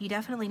you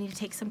definitely need to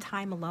take some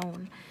time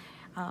alone.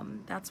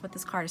 That's what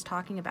this card is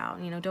talking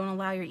about. You know, don't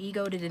allow your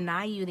ego to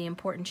deny you the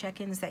important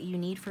check-ins that you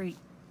need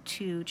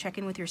to check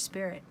in with your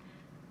spirit.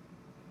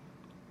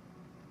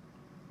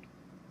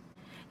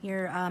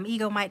 Your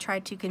ego might try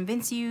to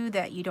convince you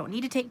that you don't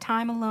need to take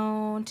time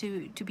alone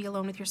to be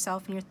alone with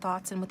yourself and your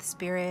thoughts and with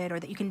spirit,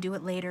 or that you can do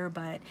it later,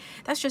 but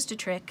that's just a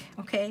trick,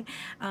 okay?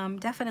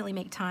 Definitely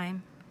make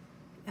time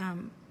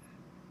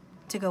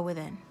to go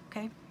within,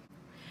 okay?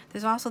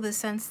 There's also this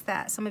sense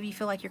that some of you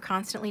feel like you're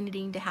constantly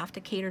needing to have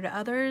to cater to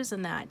others,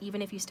 and that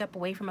even if you step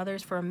away from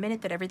others for a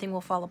minute, that everything will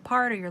fall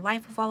apart or your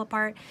life will fall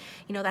apart.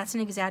 You know, that's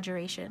an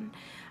exaggeration.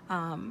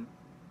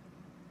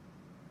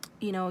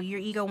 You know, your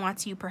ego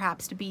wants you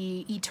perhaps to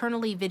be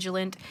eternally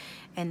vigilant,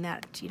 and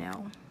that, you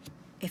know,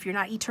 if you're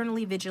not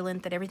eternally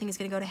vigilant, that everything is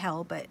going to go to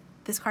hell. But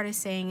this card is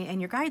saying, and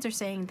your guides are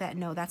saying, that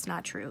no, that's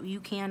not true. You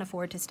can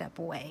afford to step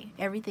away.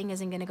 Everything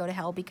isn't going to go to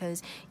hell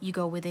because you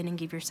go within and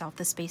give yourself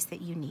the space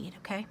that you need,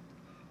 okay?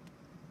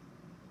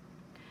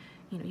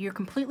 You know, you're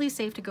completely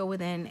safe to go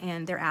within,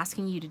 and they're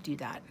asking you to do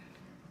that.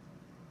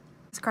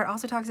 This card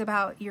also talks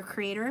about your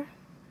creator.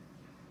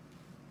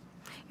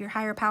 Your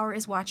higher power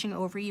is watching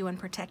over you and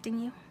protecting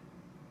you.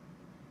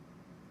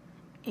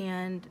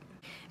 And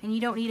you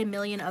don't need a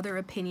million other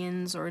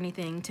opinions or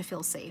anything to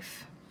feel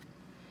safe.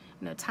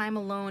 You know, time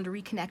alone to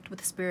reconnect with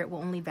the spirit will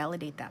only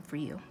validate that for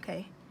you,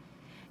 okay?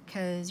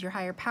 Because your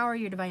higher power,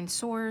 your divine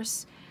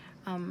source,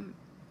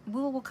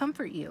 will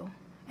comfort you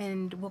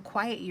and will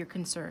quiet your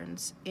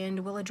concerns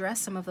and will address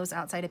some of those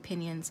outside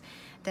opinions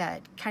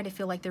that kind of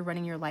feel like they're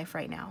running your life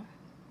right now.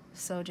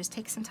 So just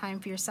take some time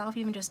for yourself,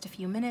 even just a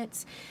few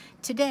minutes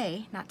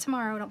today, not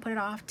tomorrow, don't put it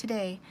off,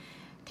 today.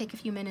 Take a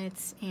few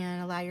minutes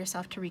and allow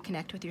yourself to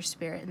reconnect with your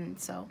spirit, and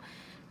so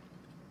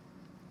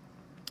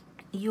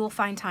you'll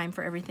find time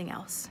for everything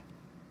else.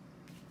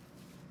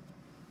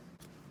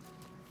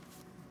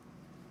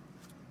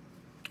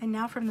 And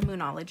now from the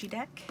Moonology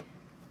deck.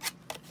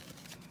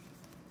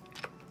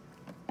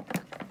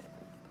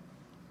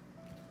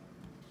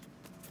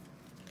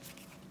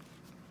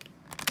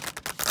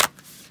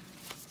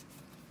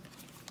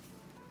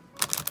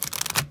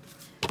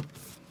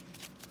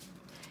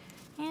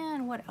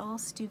 What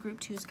else do Group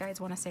 2's guides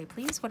want to say,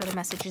 please? What other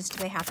messages do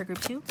they have for Group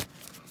 2?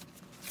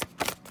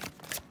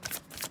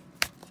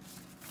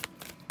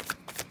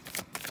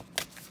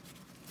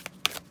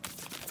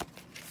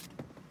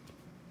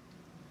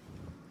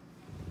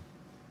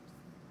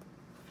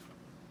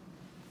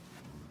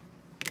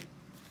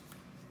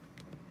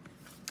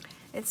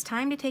 It's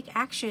time to take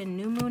action.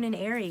 New moon in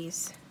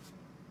Aries.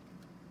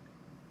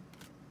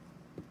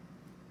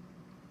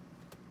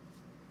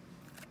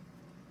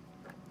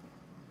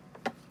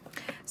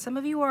 Some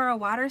of you are a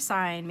water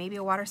sign, maybe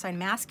a water sign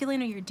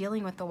masculine, or you're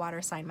dealing with the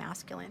water sign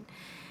masculine.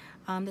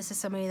 This is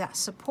somebody that's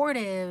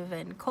supportive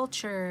and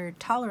cultured,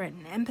 tolerant,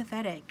 and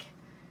empathetic.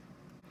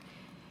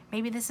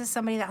 Maybe this is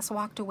somebody that's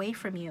walked away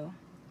from you.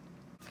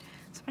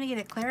 Somebody get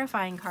a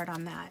clarifying card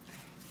on that.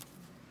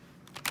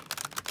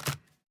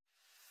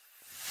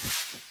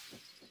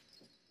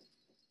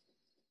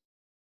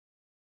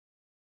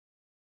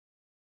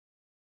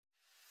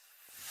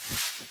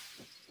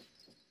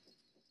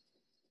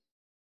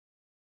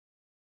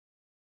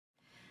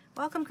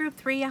 Welcome, Group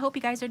 3. I hope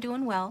you guys are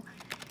doing well.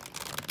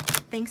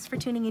 Thanks for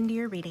tuning into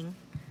your reading.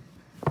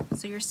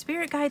 So your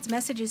spirit guides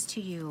messages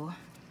to you.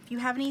 If you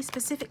have any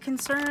specific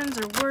concerns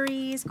or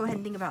worries, go ahead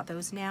and think about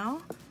those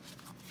now.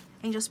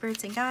 Angel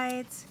spirits and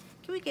guides,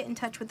 can we get in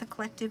touch with the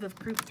collective of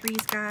Group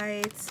 3's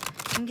guides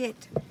and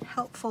get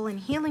helpful and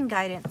healing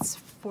guidance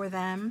for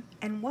them?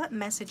 And what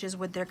messages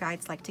would their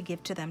guides like to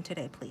give to them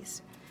today,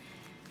 please?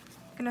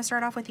 I'm going to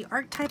start off with the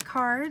archetype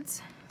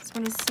cards. So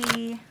I'm going to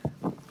see,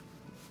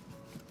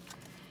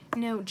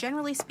 you know,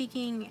 generally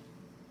speaking,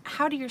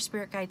 how do your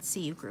spirit guides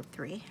see you, Group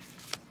 3?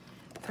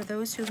 For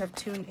those who have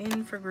tuned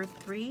in for Group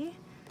 3,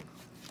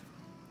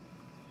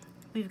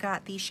 we've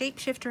got the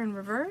Shapeshifter in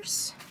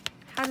reverse.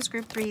 How does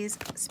Group 3's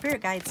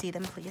spirit guide see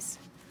them, please?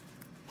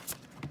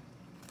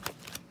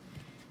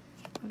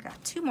 We've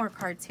got two more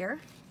cards here.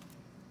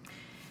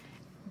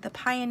 The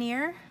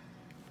Pioneer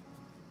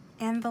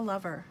and the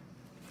Lover.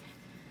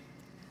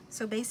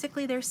 So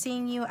basically they're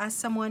seeing you as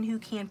someone who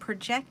can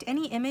project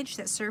any image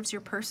that serves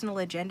your personal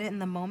agenda in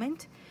the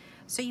moment.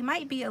 So you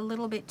might be a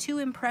little bit too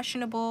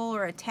impressionable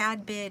or a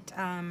tad bit,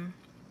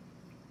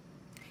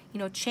 you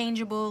know,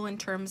 changeable in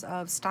terms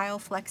of style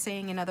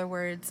flexing. In other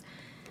words,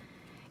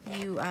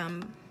 you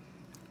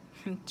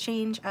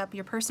change up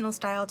your personal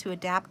style to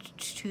adapt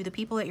to the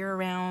people that you're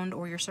around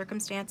or your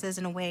circumstances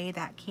in a way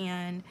that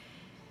can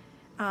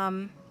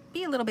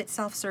be a little bit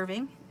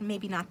self-serving,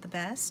 maybe not the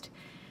best.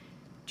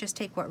 Just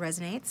take what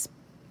resonates.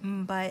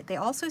 But they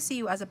also see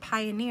you as a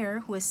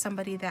pioneer, who is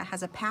somebody that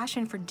has a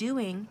passion for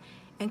doing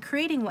and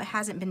creating what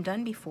hasn't been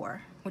done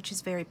before, which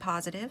is very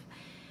positive.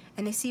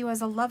 And they see you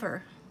as a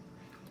lover,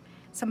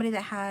 somebody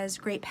that has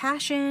great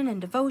passion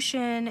and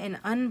devotion and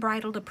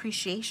unbridled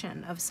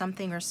appreciation of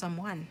something or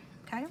someone,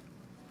 okay?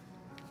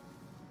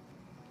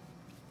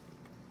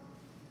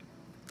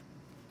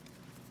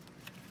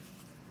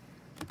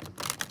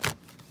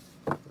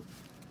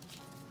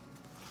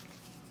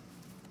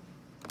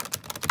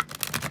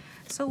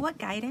 So what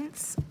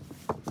guidance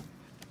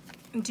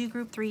do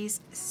Group 3's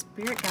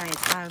spirit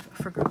guides have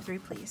for Group 3,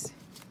 please?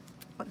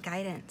 What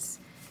guidance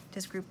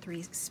does Group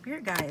 3's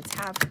spirit guides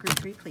have for Group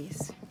 3,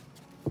 please?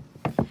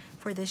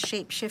 For this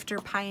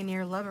shapeshifter,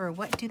 pioneer, lover,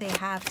 what do they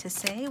have to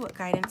say? What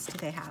guidance do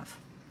they have?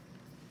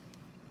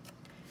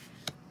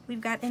 We've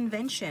got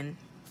invention.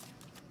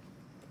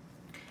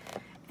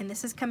 And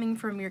this is coming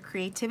from your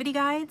creativity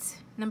guides,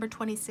 number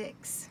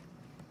 26.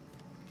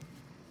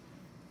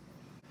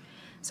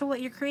 So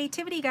what your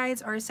creativity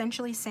guides are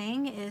essentially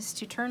saying is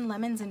to turn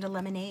lemons into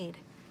lemonade.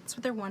 That's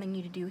what they're wanting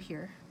you to do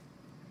here.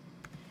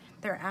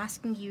 They're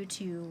asking you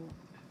to,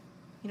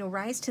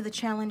 rise to the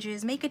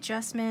challenges, make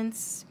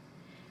adjustments.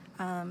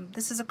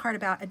 This is a card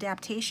about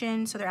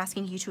adaptation, so they're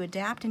asking you to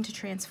adapt and to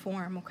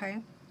transform, okay?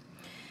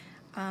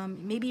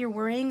 Maybe you're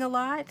worrying a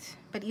lot,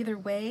 but either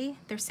way,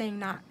 they're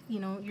saying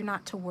you're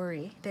not to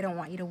worry. They don't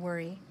want you to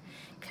worry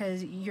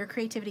because your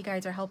creativity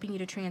guides are helping you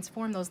to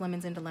transform those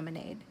lemons into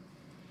lemonade.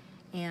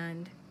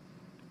 And,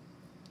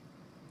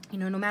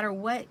 no matter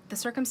what the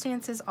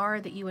circumstances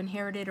are that you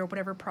inherited or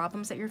whatever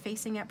problems that you're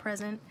facing at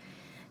present,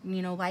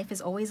 life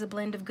is always a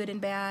blend of good and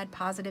bad,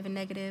 positive and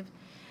negative.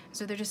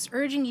 So they're just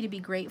urging you to be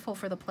grateful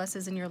for the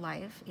pluses in your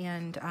life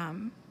and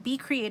be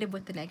creative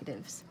with the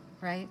negatives,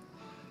 right?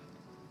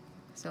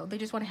 So they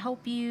just want to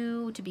help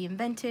you to be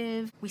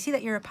inventive. We see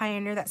that you're a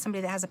pioneer. That's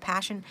somebody that has a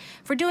passion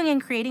for doing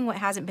and creating what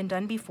hasn't been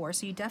done before.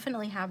 So you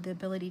definitely have the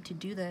ability to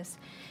do this,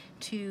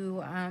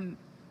 to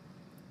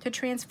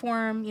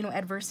transform,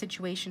 adverse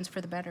situations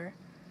for the better.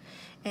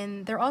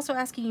 And they're also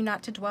asking you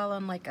not to dwell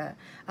on like a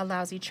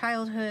lousy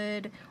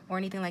childhood or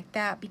anything like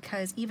that,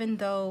 because even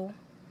though,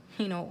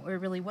 it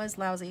really was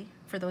lousy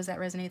for those that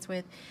resonates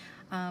with,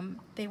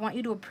 they want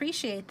you to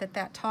appreciate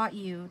that taught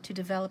you to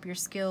develop your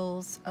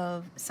skills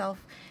of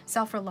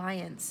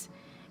self-reliance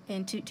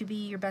and to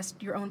be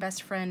your own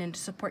best friend and to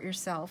support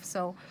yourself.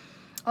 So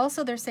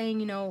also they're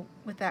saying,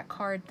 with that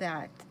card,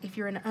 that if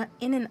you're in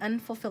an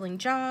unfulfilling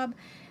job,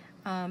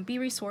 be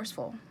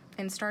resourceful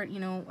and start,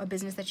 a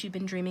business that you've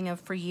been dreaming of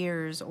for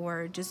years,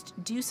 or just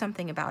do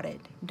something about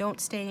it. Don't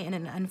stay in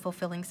an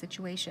unfulfilling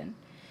situation.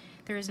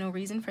 There is no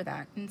reason for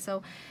that. And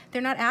so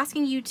they're not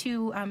asking you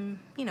to,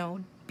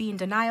 be in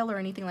denial or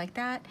anything like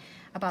that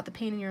about the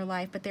pain in your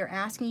life, but they're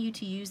asking you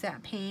to use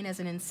that pain as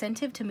an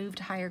incentive to move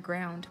to higher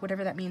ground,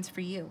 whatever that means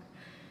for you.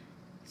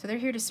 So they're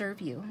here to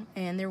serve you,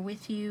 and they're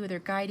with you, they're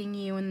guiding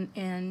you,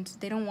 and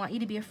they don't want you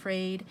to be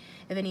afraid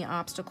of any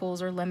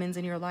obstacles or lemons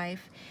in your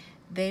life.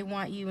 They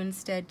want you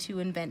instead to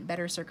invent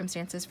better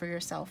circumstances for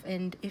yourself.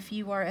 And if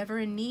you are ever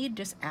in need,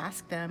 just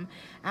ask them.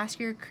 Ask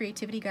your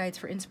creativity guides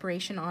for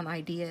inspiration on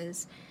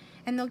ideas,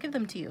 and they'll give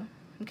them to you,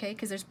 okay?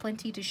 Because there's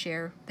plenty to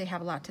share. They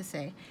have a lot to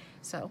say.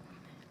 So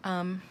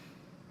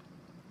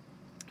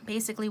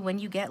basically, when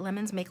you get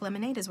lemons, make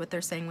lemonade is what they're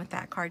saying with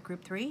that card,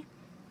 Group 3.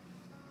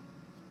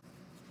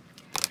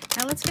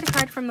 Now let's get a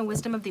card from the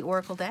Wisdom of the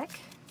Oracle deck.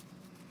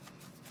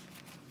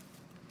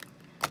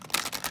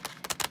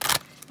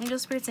 Angel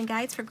Spirits and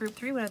Guides for Group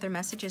 3, what other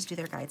messages do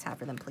their guides have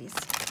for them, please?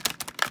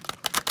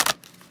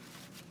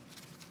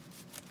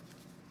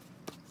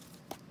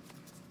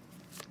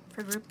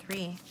 For Group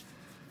 3.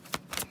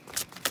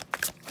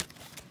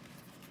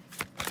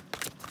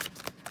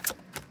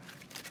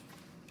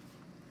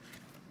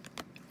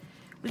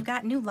 We've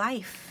got new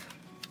life.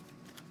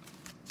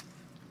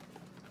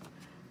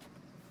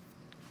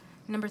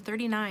 Number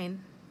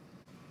 39.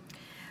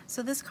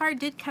 So this card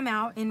did come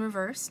out in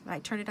reverse. I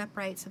turned it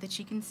upright so that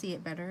you can see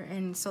it better.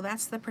 And so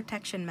that's the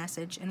protection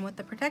message. And what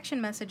the protection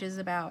message is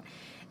about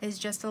is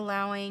just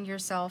allowing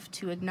yourself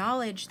to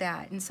acknowledge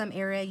that in some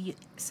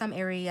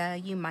area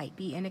you might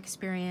be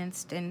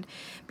inexperienced, and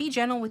be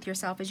gentle with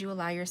yourself as you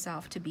allow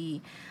yourself to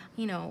be,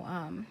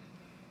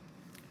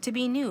 to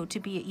be new, to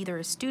be either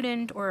a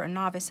student or a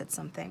novice at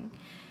something.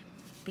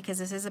 Because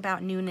this is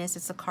about newness.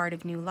 It's a card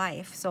of new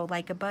life. So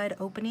like a bud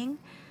opening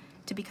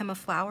to become a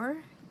flower,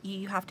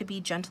 you have to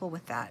be gentle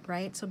with that,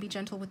 right? So be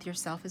gentle with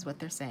yourself is what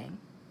they're saying.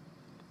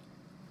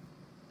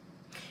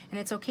 And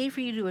it's okay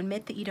for you to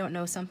admit that you don't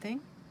know something.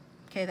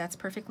 Okay, that's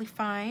perfectly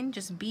fine.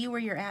 Just be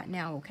where you're at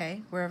now,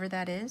 okay? Wherever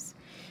that is.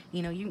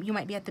 You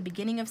might be at the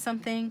beginning of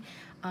something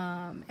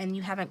and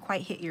you haven't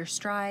quite hit your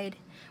stride,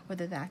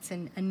 whether that's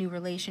in a new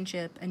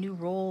relationship, a new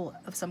role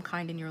of some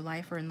kind in your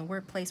life or in the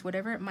workplace,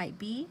 whatever it might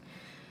be.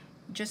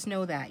 Just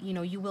know that,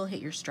 you will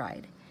hit your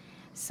stride.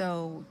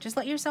 So just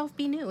let yourself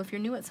be new. If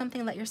you're new at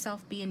something, let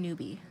yourself be a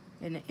newbie.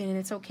 And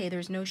it's okay.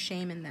 There's no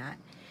shame in that.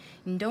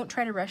 And don't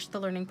try to rush the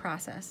learning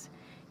process.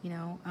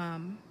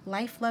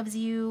 Life loves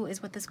you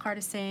is what this card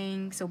is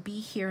saying. So be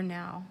here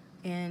now.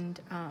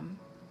 And,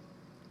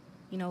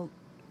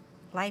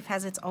 life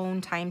has its own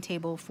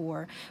timetable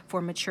for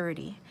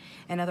maturity.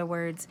 In other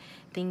words,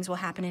 things will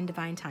happen in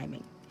divine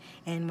timing.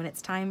 And when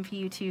it's time for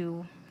you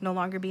to no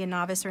longer be a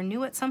novice or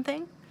new at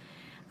something,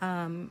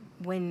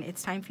 when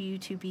it's time for you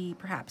to be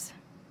perhaps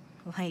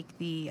like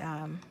the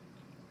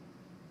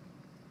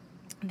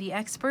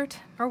expert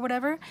or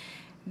whatever,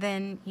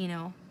 then,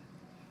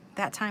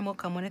 that time will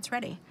come when it's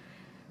ready.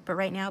 But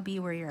right now, be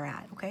where you're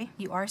at, okay?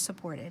 You are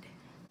supported.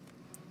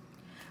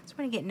 So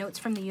going to get notes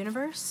from the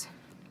universe.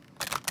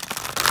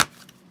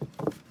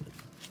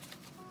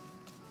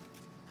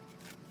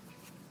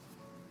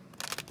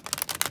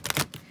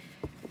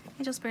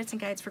 Angel spirits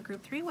and guides for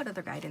group 3. What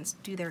other guidance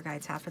do their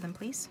guides have for them,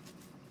 please?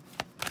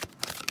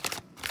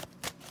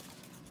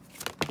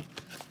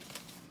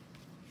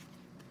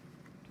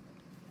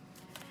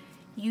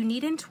 You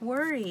needn't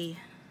worry.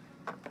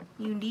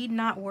 You need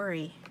not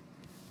worry.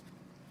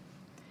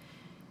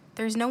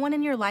 There's no one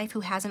in your life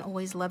who hasn't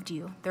always loved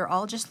you. They're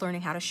all just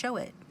learning how to show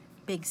it.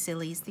 Big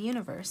silly's the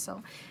universe.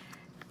 So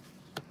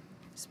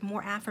it's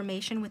more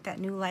affirmation with that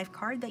new life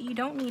card that you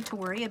don't need to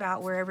worry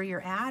about wherever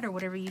you're at or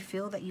whatever you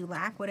feel that you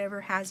lack,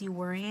 whatever has you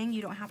worrying,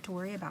 you don't have to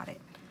worry about it.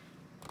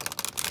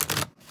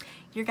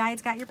 Your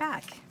guides got your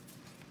back.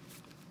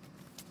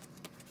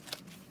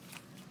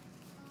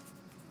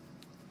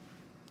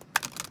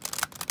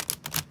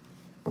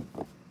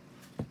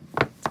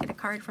 Let's get a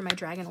card for my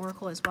Dragon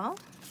Oracle as well.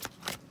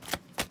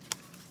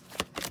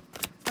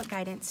 What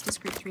guidance does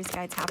group 3's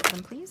guides have for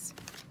them, please?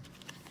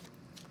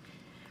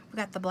 We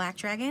got the Black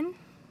Dragon.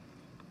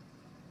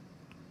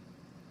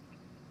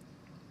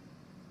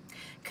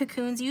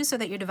 Cocoons you so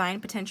that your divine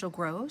potential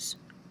grows.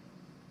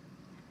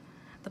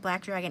 The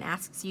Black Dragon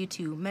asks you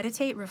to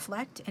meditate,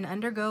 reflect, and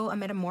undergo a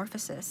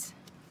metamorphosis.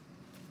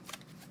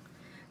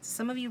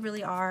 Some of you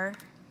really are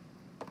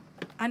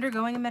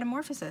undergoing a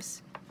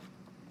metamorphosis.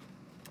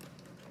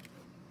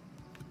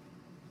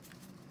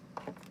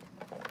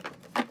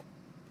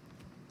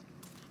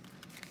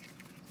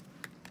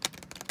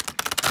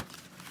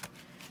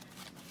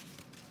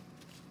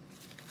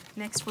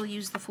 Next, we'll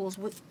use the Fool's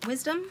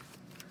Wisdom.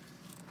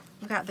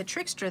 We've got the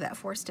Trickster that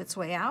forced its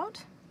way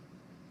out.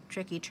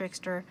 Tricky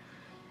trickster.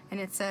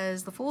 And it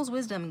says, the Fool's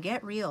Wisdom,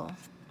 get real.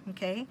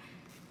 Okay?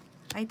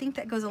 I think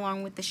that goes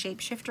along with the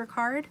Shapeshifter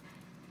card.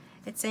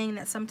 It's saying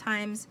that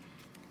sometimes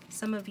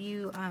some of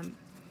you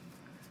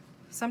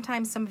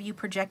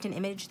project an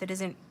image that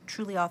isn't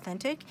truly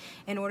authentic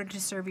in order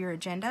to serve your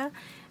agenda.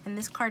 And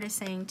this card is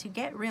saying to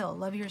get real,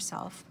 love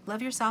yourself.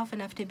 Love yourself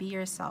enough to be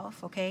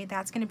yourself, okay?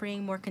 That's going to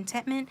bring more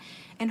contentment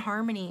and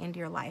harmony into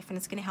your life, and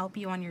it's going to help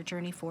you on your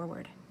journey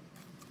forward.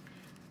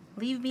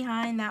 Leave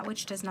behind that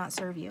which does not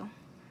serve you.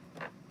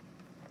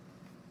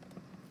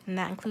 And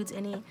that includes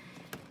any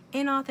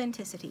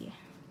inauthenticity.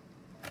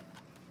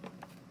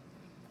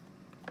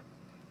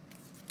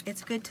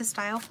 It's good to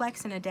style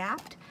flex and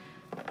adapt,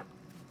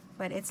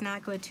 but it's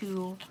not good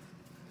to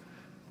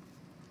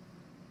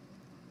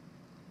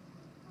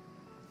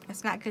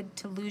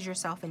lose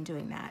yourself in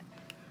doing that.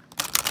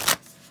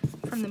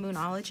 From the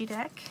Moonology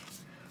deck.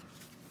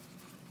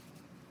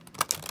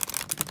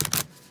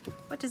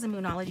 What does the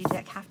Moonology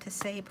deck have to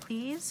say,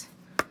 please?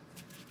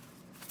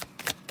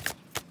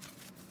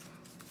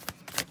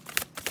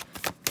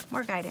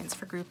 More guidance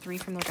for group 3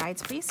 from their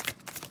guides, please.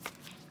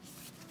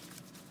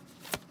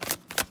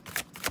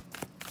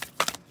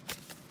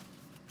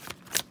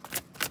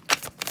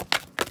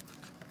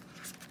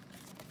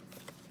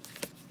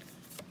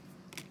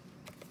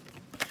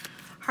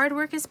 Hard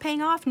work is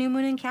paying off, new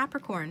moon in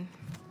Capricorn.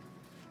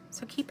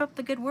 So keep up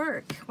the good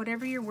work.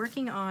 Whatever you're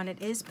working on,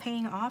 it is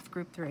paying off,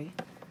 group 3.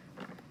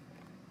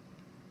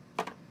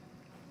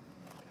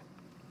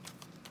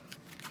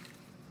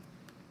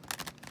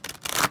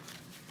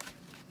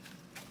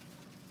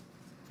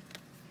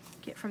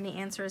 Get from the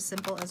answer is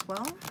simple as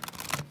well.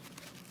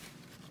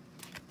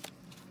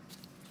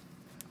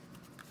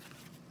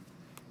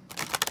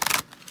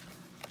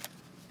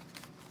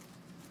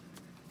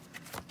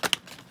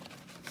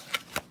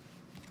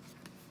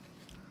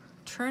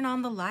 Turn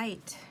on the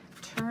light.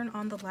 Turn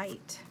on the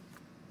light.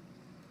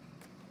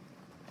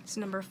 It's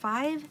number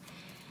 5.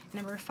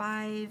 Number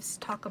 5s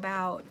talk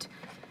about,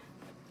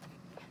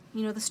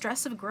 you know, the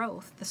stress of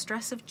growth, the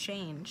stress of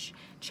change.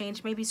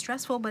 Change may be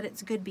stressful, but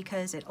it's good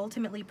because it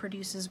ultimately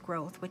produces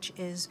growth, which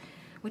is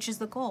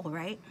the goal,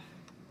 right?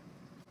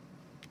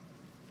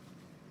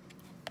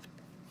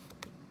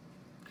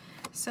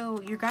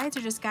 So your guides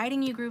are just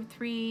guiding you, group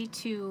 3,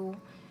 to,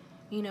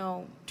 you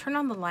know, turn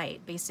on the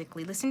light,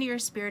 basically. Listen to your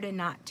spirit and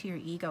not to your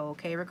ego,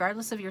 okay?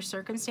 Regardless of your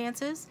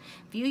circumstances,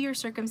 view your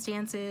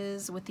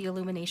circumstances with the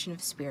illumination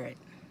of spirit.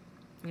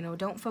 You know,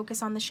 don't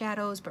focus on the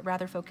shadows, but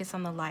rather focus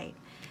on the light.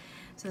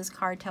 So this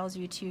card tells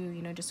you to,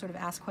 you know, just sort of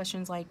ask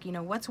questions like, you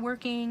know, what's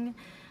working?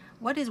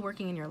 What is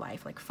working in your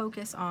life? Like,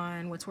 focus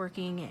on what's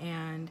working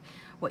and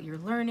what you're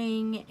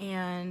learning,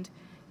 and,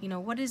 you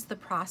know, what is the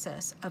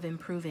process of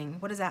improving?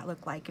 What does that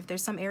look like? If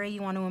there's some area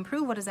you want to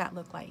improve, what does that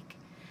look like?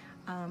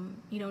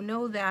 You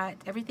know that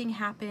everything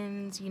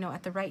happens, you know,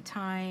 at the right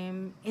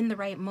time, in the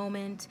right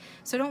moment.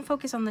 So don't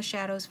focus on the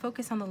shadows,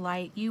 focus on the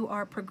light. You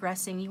are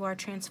progressing, you are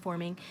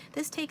transforming.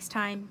 This takes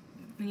time,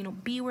 you know,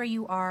 be where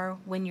you are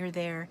when you're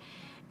there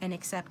and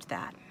accept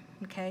that,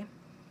 okay?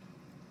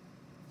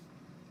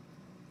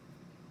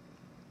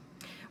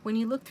 When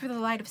you look through the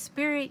light of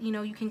spirit, you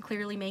know, you can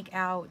clearly make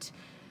out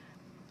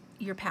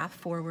your path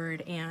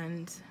forward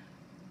and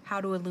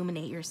how to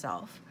illuminate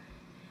yourself.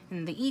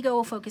 And the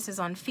ego focuses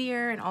on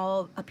fear and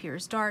all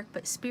appears dark,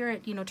 but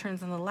spirit, you know,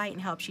 turns on the light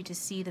and helps you to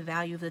see the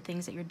value of the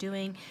things that you're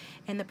doing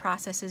and the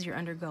processes you're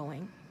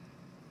undergoing.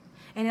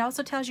 And it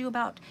also tells you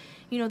about,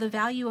 you know, the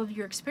value of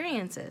your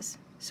experiences.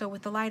 So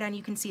with the light on,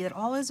 you can see that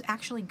all is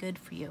actually good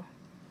for you.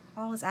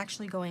 All is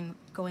actually going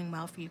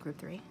well for you, Group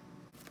 3.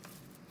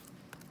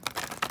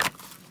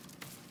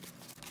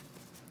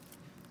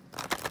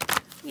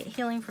 You get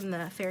healing from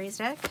the Fairies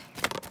deck.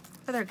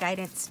 What other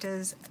guidance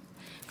does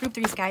Group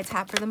 3's guides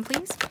have for them,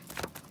 please?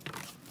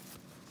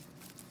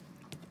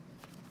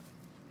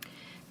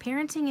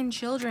 Parenting and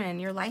children.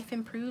 Your life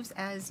improves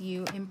as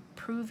you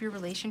improve your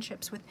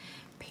relationships with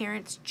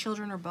parents,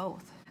 children, or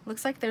both.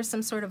 Looks like there's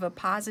some sort of a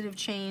positive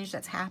change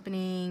that's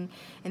happening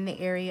in the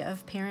area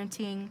of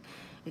parenting.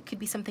 It could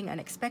be something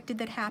unexpected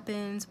that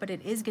happens, but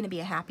it is going to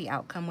be a happy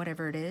outcome,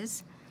 whatever it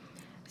is.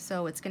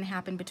 So it's going to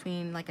happen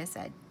between, like I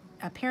said,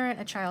 a parent,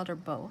 a child, or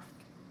both.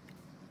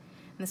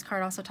 And this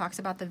card also talks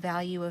about the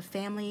value of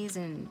families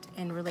and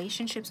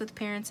relationships with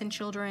parents and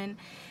children.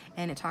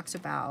 And it talks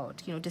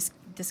about, you know,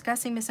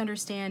 discussing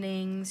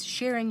misunderstandings,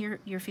 sharing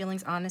your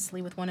feelings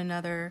honestly with one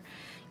another.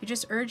 You're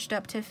just urged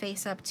up to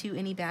face up to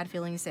any bad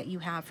feelings that you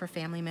have for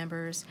family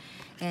members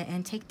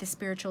and take the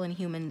spiritual and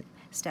human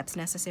steps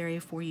necessary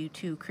for you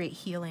to create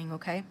healing,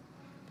 okay?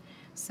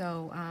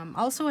 So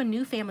also a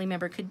new family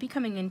member could be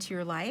coming into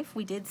your life.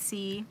 We did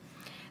see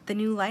the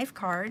new life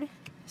card.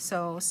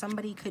 So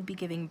somebody could be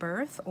giving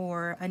birth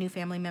or a new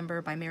family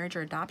member by marriage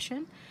or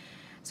adoption.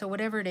 So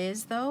whatever it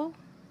is though,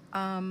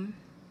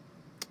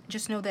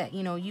 just know that,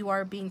 you know, you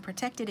are being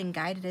protected and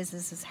guided as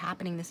this is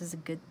happening. This is a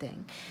good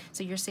thing.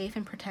 So you're safe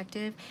and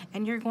protective,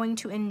 and you're going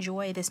to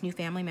enjoy this new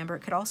family member.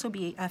 It could also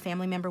be a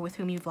family member with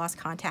whom you've lost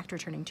contact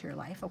returning to your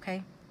life,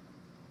 okay?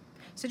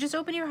 So just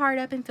open your heart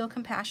up and feel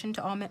compassion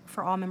to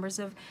for all members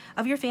of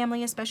your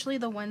family, especially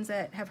the ones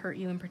that have hurt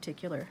you in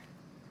particular.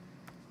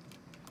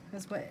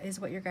 Is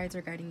what your guides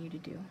are guiding you to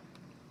do.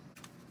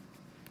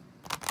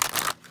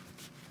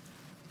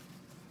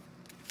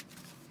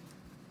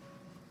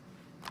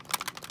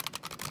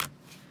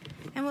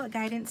 And what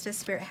guidance does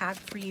Spirit have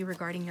for you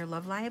regarding your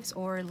love lives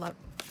or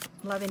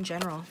love in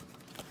general?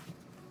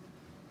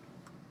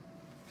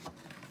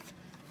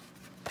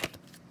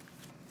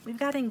 We've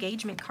got an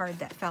engagement card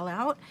that fell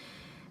out.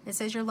 It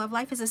says your love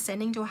life is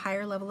ascending to a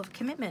higher level of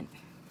commitment.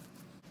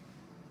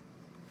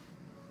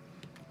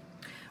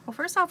 Well,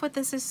 first off, what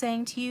this is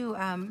saying to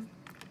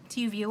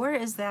you viewer,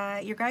 is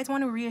that your guides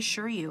want to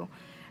reassure you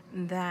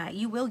that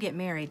you will get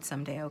married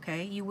someday,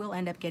 okay? You will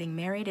end up getting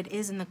married. It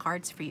is in the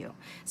cards for you.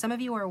 Some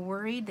of you are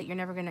worried that you're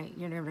never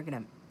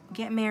gonna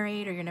get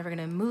married, or you're never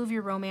gonna move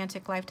your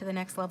romantic life to the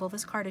next level.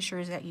 This card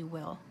assures that you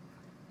will.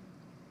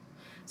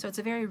 So it's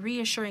a very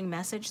reassuring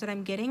message that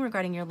I'm getting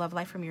regarding your love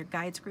life from your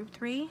guides, Group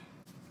 3.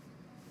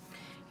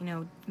 You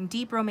know,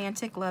 deep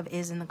romantic love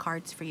is in the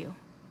cards for you.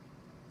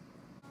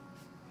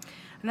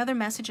 Another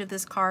message of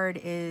this card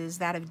is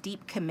that of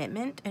deep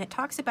commitment, and it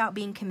talks about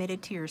being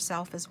committed to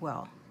yourself as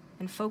well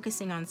and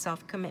focusing on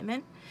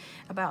self-commitment,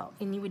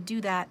 and you would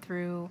do that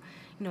through,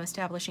 you know,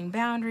 establishing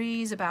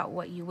boundaries about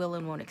what you will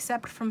and won't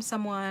accept from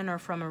someone or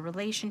from a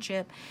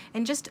relationship,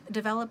 and just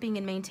developing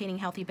and maintaining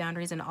healthy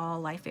boundaries in all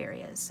life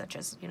areas, such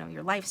as, you know,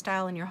 your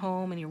lifestyle and your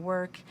home and your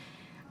work,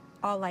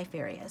 all life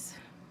areas.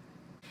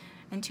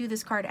 And two,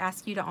 this card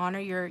asks you to honor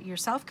your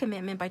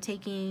self-commitment by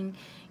taking,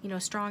 you know,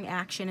 strong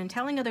action and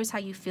telling others how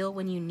you feel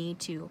when you need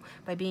to,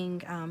 by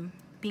being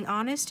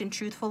honest and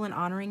truthful and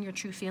honoring your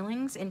true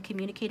feelings and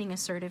communicating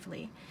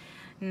assertively.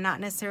 Not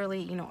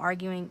necessarily, you know,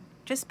 arguing,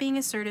 just being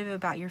assertive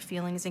about your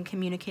feelings and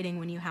communicating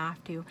when you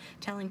have to,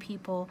 telling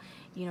people,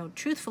 you know,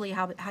 truthfully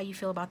how you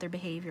feel about their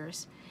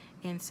behaviors.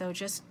 And so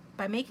just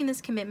by making this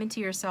commitment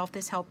to yourself,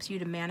 this helps you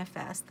to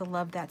manifest the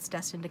love that's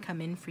destined to come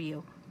in for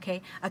you.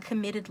 Okay, a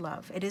committed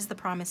love. It is the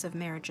promise of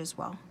marriage as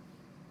well.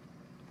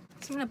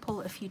 So I'm going to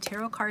pull a few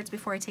tarot cards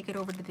before I take it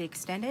over to the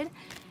extended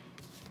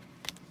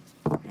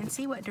and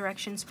see what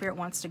direction Spirit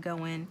wants to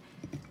go in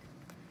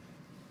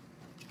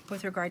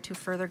with regard to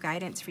further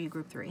guidance for you,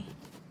 Group 3.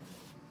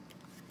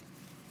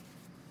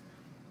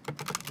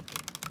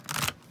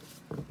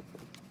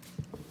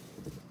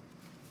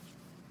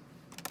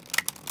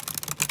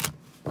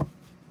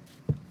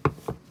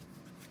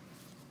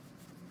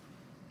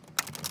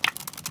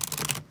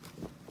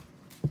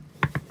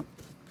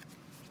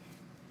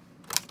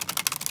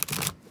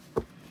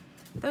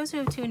 Those who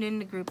have tuned in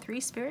to Group 3,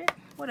 Spirit,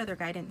 what other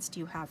guidance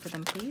do you have for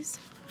them, please?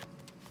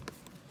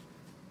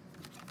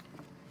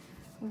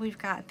 We've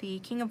got the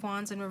King of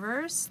Wands in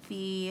reverse,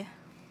 the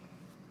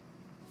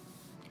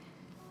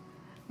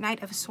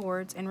Knight of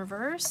Swords in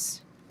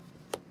reverse,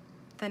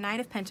 the Knight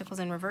of Pentacles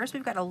in reverse.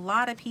 We've got a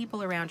lot of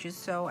people around you,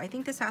 so I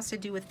think this has to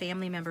do with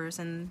family members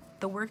and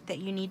the work that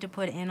you need to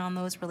put in on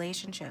those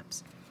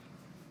relationships.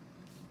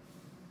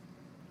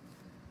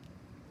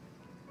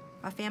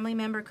 A family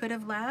member could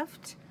have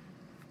left,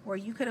 or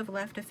you could have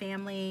left a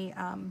family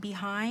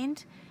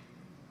behind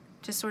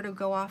to sort of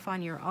go off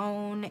on your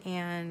own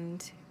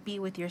and be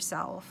with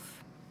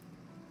yourself.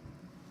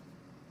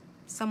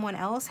 Someone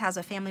else has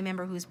a family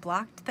member who's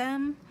blocked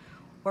them,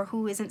 or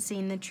who isn't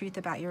seeing the truth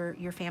about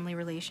your family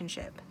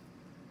relationship.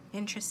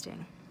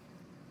 Interesting.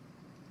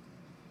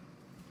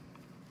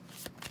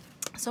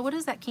 So what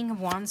is that King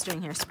of Wands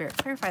doing here, Spirit?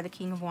 Clarify the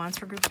King of Wands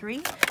for group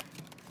 3.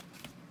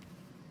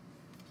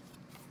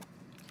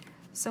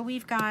 So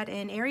we've got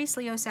an Aries,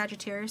 Leo,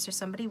 Sagittarius, or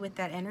somebody with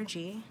that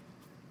energy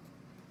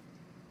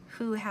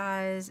who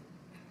has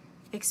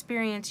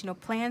experienced,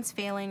 plans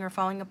failing or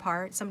falling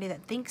apart, somebody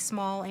that thinks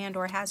small and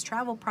or has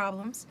travel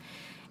problems,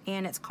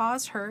 and it's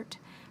caused hurt.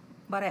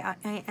 But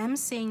I am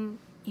seeing,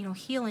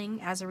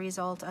 healing as a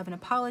result of an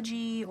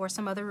apology or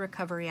some other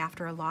recovery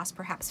after a loss,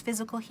 perhaps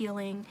physical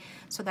healing.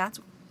 So that's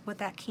what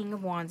that King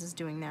of Wands is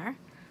doing there.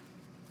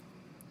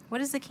 What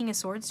is the King of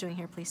Swords doing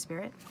here, please,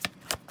 Spirit?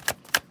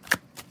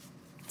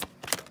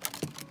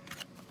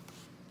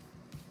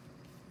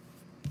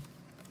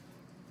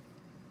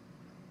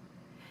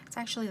 It's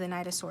actually the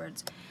Knight of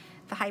Swords.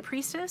 The High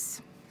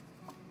Priestess.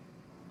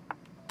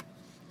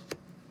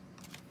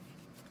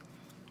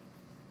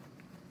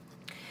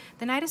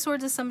 The Knight of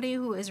Swords is somebody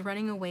who is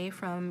running away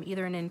from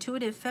either an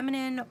intuitive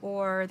feminine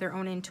or their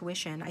own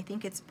intuition. I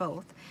think it's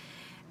both.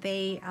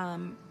 They are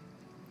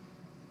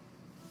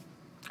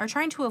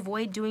trying to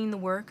avoid doing the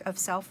work of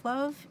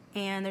self-love,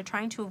 and they're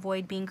trying to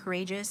avoid being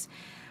courageous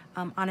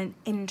on an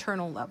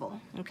internal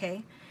level,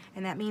 okay?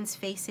 And that means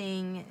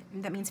facing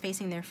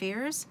their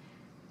fears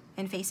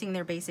and facing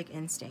their basic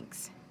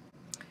instincts.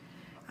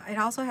 It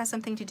also has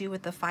something to do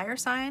with the fire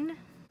sign.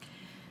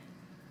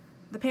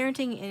 The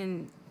parenting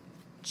in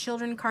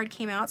children card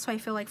came out, so I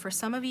feel like for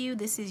some of you,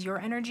 this is your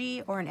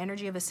energy or an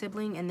energy of a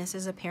sibling, and this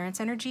is a parent's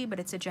energy, but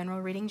it's a general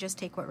reading. Just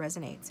take what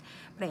resonates.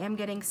 But I am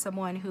getting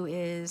someone who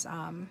is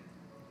a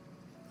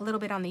little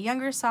bit on the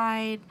younger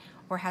side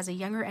or has a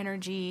younger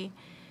energy,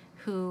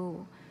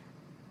 who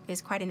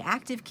is quite an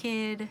active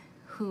kid,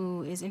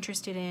 who is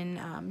interested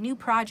in new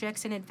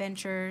projects and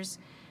adventures,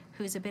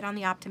 who's a bit on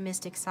the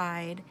optimistic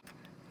side,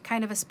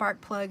 kind of a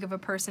spark plug of a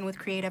person with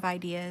creative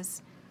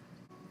ideas.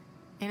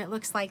 And it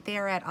looks like they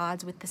are at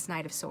odds with this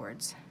Knight of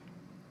Swords.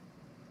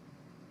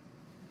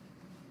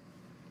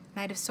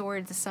 Knight of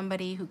Swords is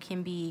somebody who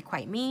can be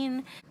quite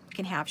mean,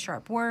 can have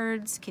sharp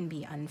words, can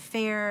be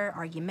unfair,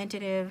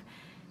 argumentative.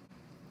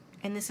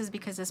 And this is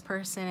because this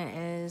person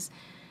is,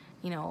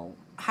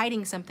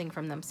 hiding something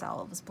from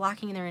themselves,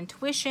 blocking their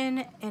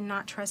intuition and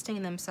not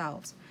trusting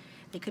themselves.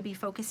 They could be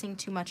focusing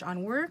too much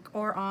on work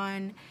or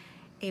on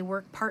a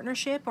work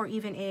partnership or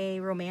even a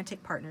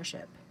romantic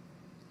partnership.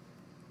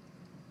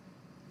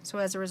 So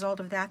as a result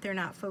of that, they're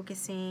not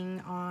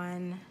focusing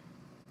on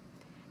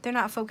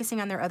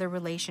their other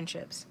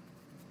relationships.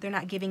 They're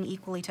not giving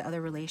equally to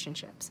other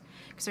relationships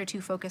because they're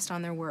too focused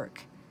on their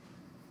work.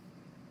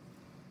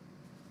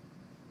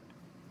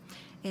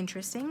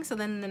 Interesting. So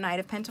then the Knight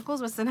of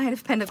Pentacles, what's the Knight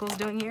of Pentacles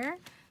doing here?